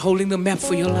when you're not holding the map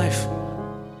for your life?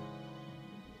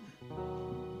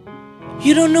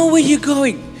 You don't know where you're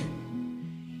going.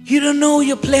 You don't know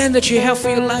your plan that you have for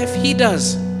your life. He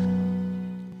does.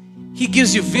 He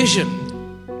gives you vision.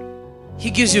 He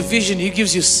gives you vision. He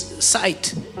gives you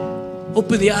sight.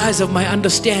 Open the eyes of my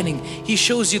understanding. He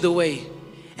shows you the way.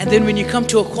 And then when you come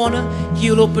to a corner,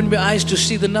 He'll open your eyes to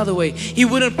see another way. He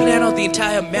wouldn't plan out the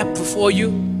entire map before you.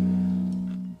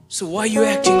 So why are you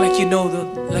acting like you know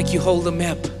like you hold the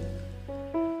map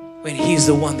when He's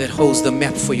the one that holds the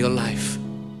map for your life?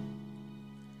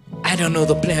 I don't know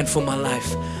the plan for my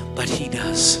life, but He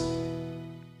does.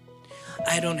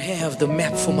 I don't have the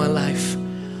map for my life,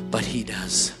 but He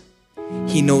does.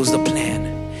 He knows the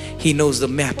plan. He knows the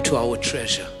map to our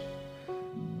treasure.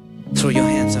 Throw your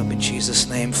hands up in Jesus'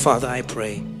 name. Father, I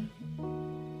pray,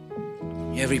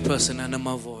 every person under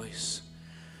my voice,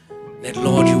 that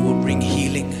Lord, you will bring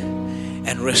healing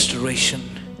and restoration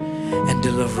and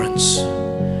deliverance.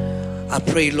 I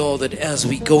pray, Lord, that as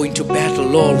we go into battle,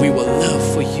 Lord, we will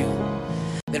love for you.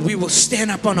 That we will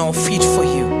stand up on our feet for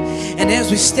you. And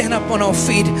as we stand up on our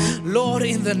feet, Lord,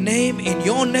 in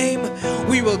your name,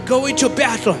 we will go into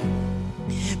battle.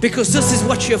 because this is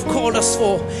what you have called us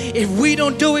for. If we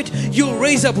don't do it, you'll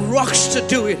raise up rocks to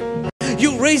do it.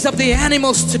 You'll raise up the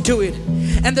animals to do it.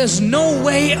 And there's no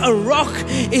way a rock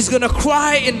is going to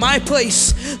cry in my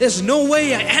place. There's no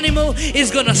way an animal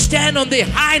is going to stand on their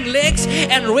hind legs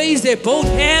and raise their both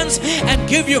hands and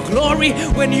give you glory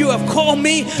when you have called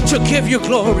me to give you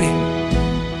glory.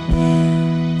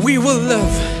 We will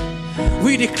live.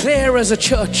 We declare as a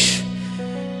church.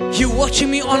 You're watching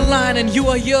me online and you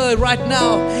are here right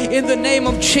now. In the name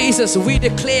of Jesus, we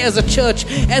declare as a church,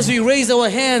 as we raise our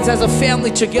hands as a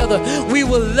family together, we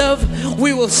will live,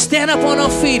 we will stand up on our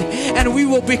feet, and we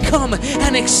will become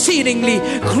an exceedingly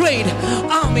great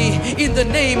army in the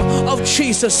name of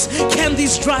Jesus. Can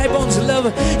these dry bones live?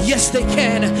 Yes, they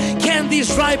can. Can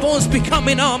these dry bones become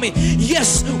an army?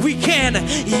 Yes, we can.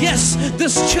 Yes,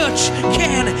 this church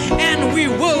can, and we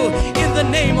will in the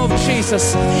name of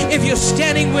Jesus. If you're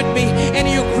standing with me and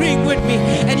you're agreeing with me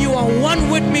and you are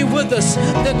one with me with us,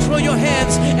 then throw your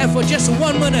hands and for just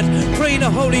 1 minute pray in the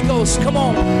Holy Ghost. Come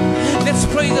on, let's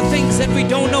pray the things that we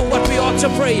don't know what we ought to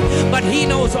pray, but He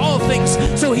knows all things,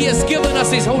 so He has given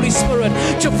us His Holy Spirit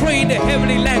to pray in the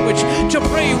heavenly language, to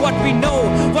pray what we know,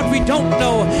 what we don't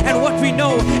know, and what we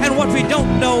know and what we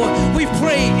don't know. We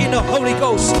pray in the Holy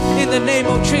Ghost in the name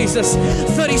of Jesus.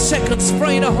 30 seconds,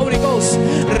 pray in the Holy Ghost.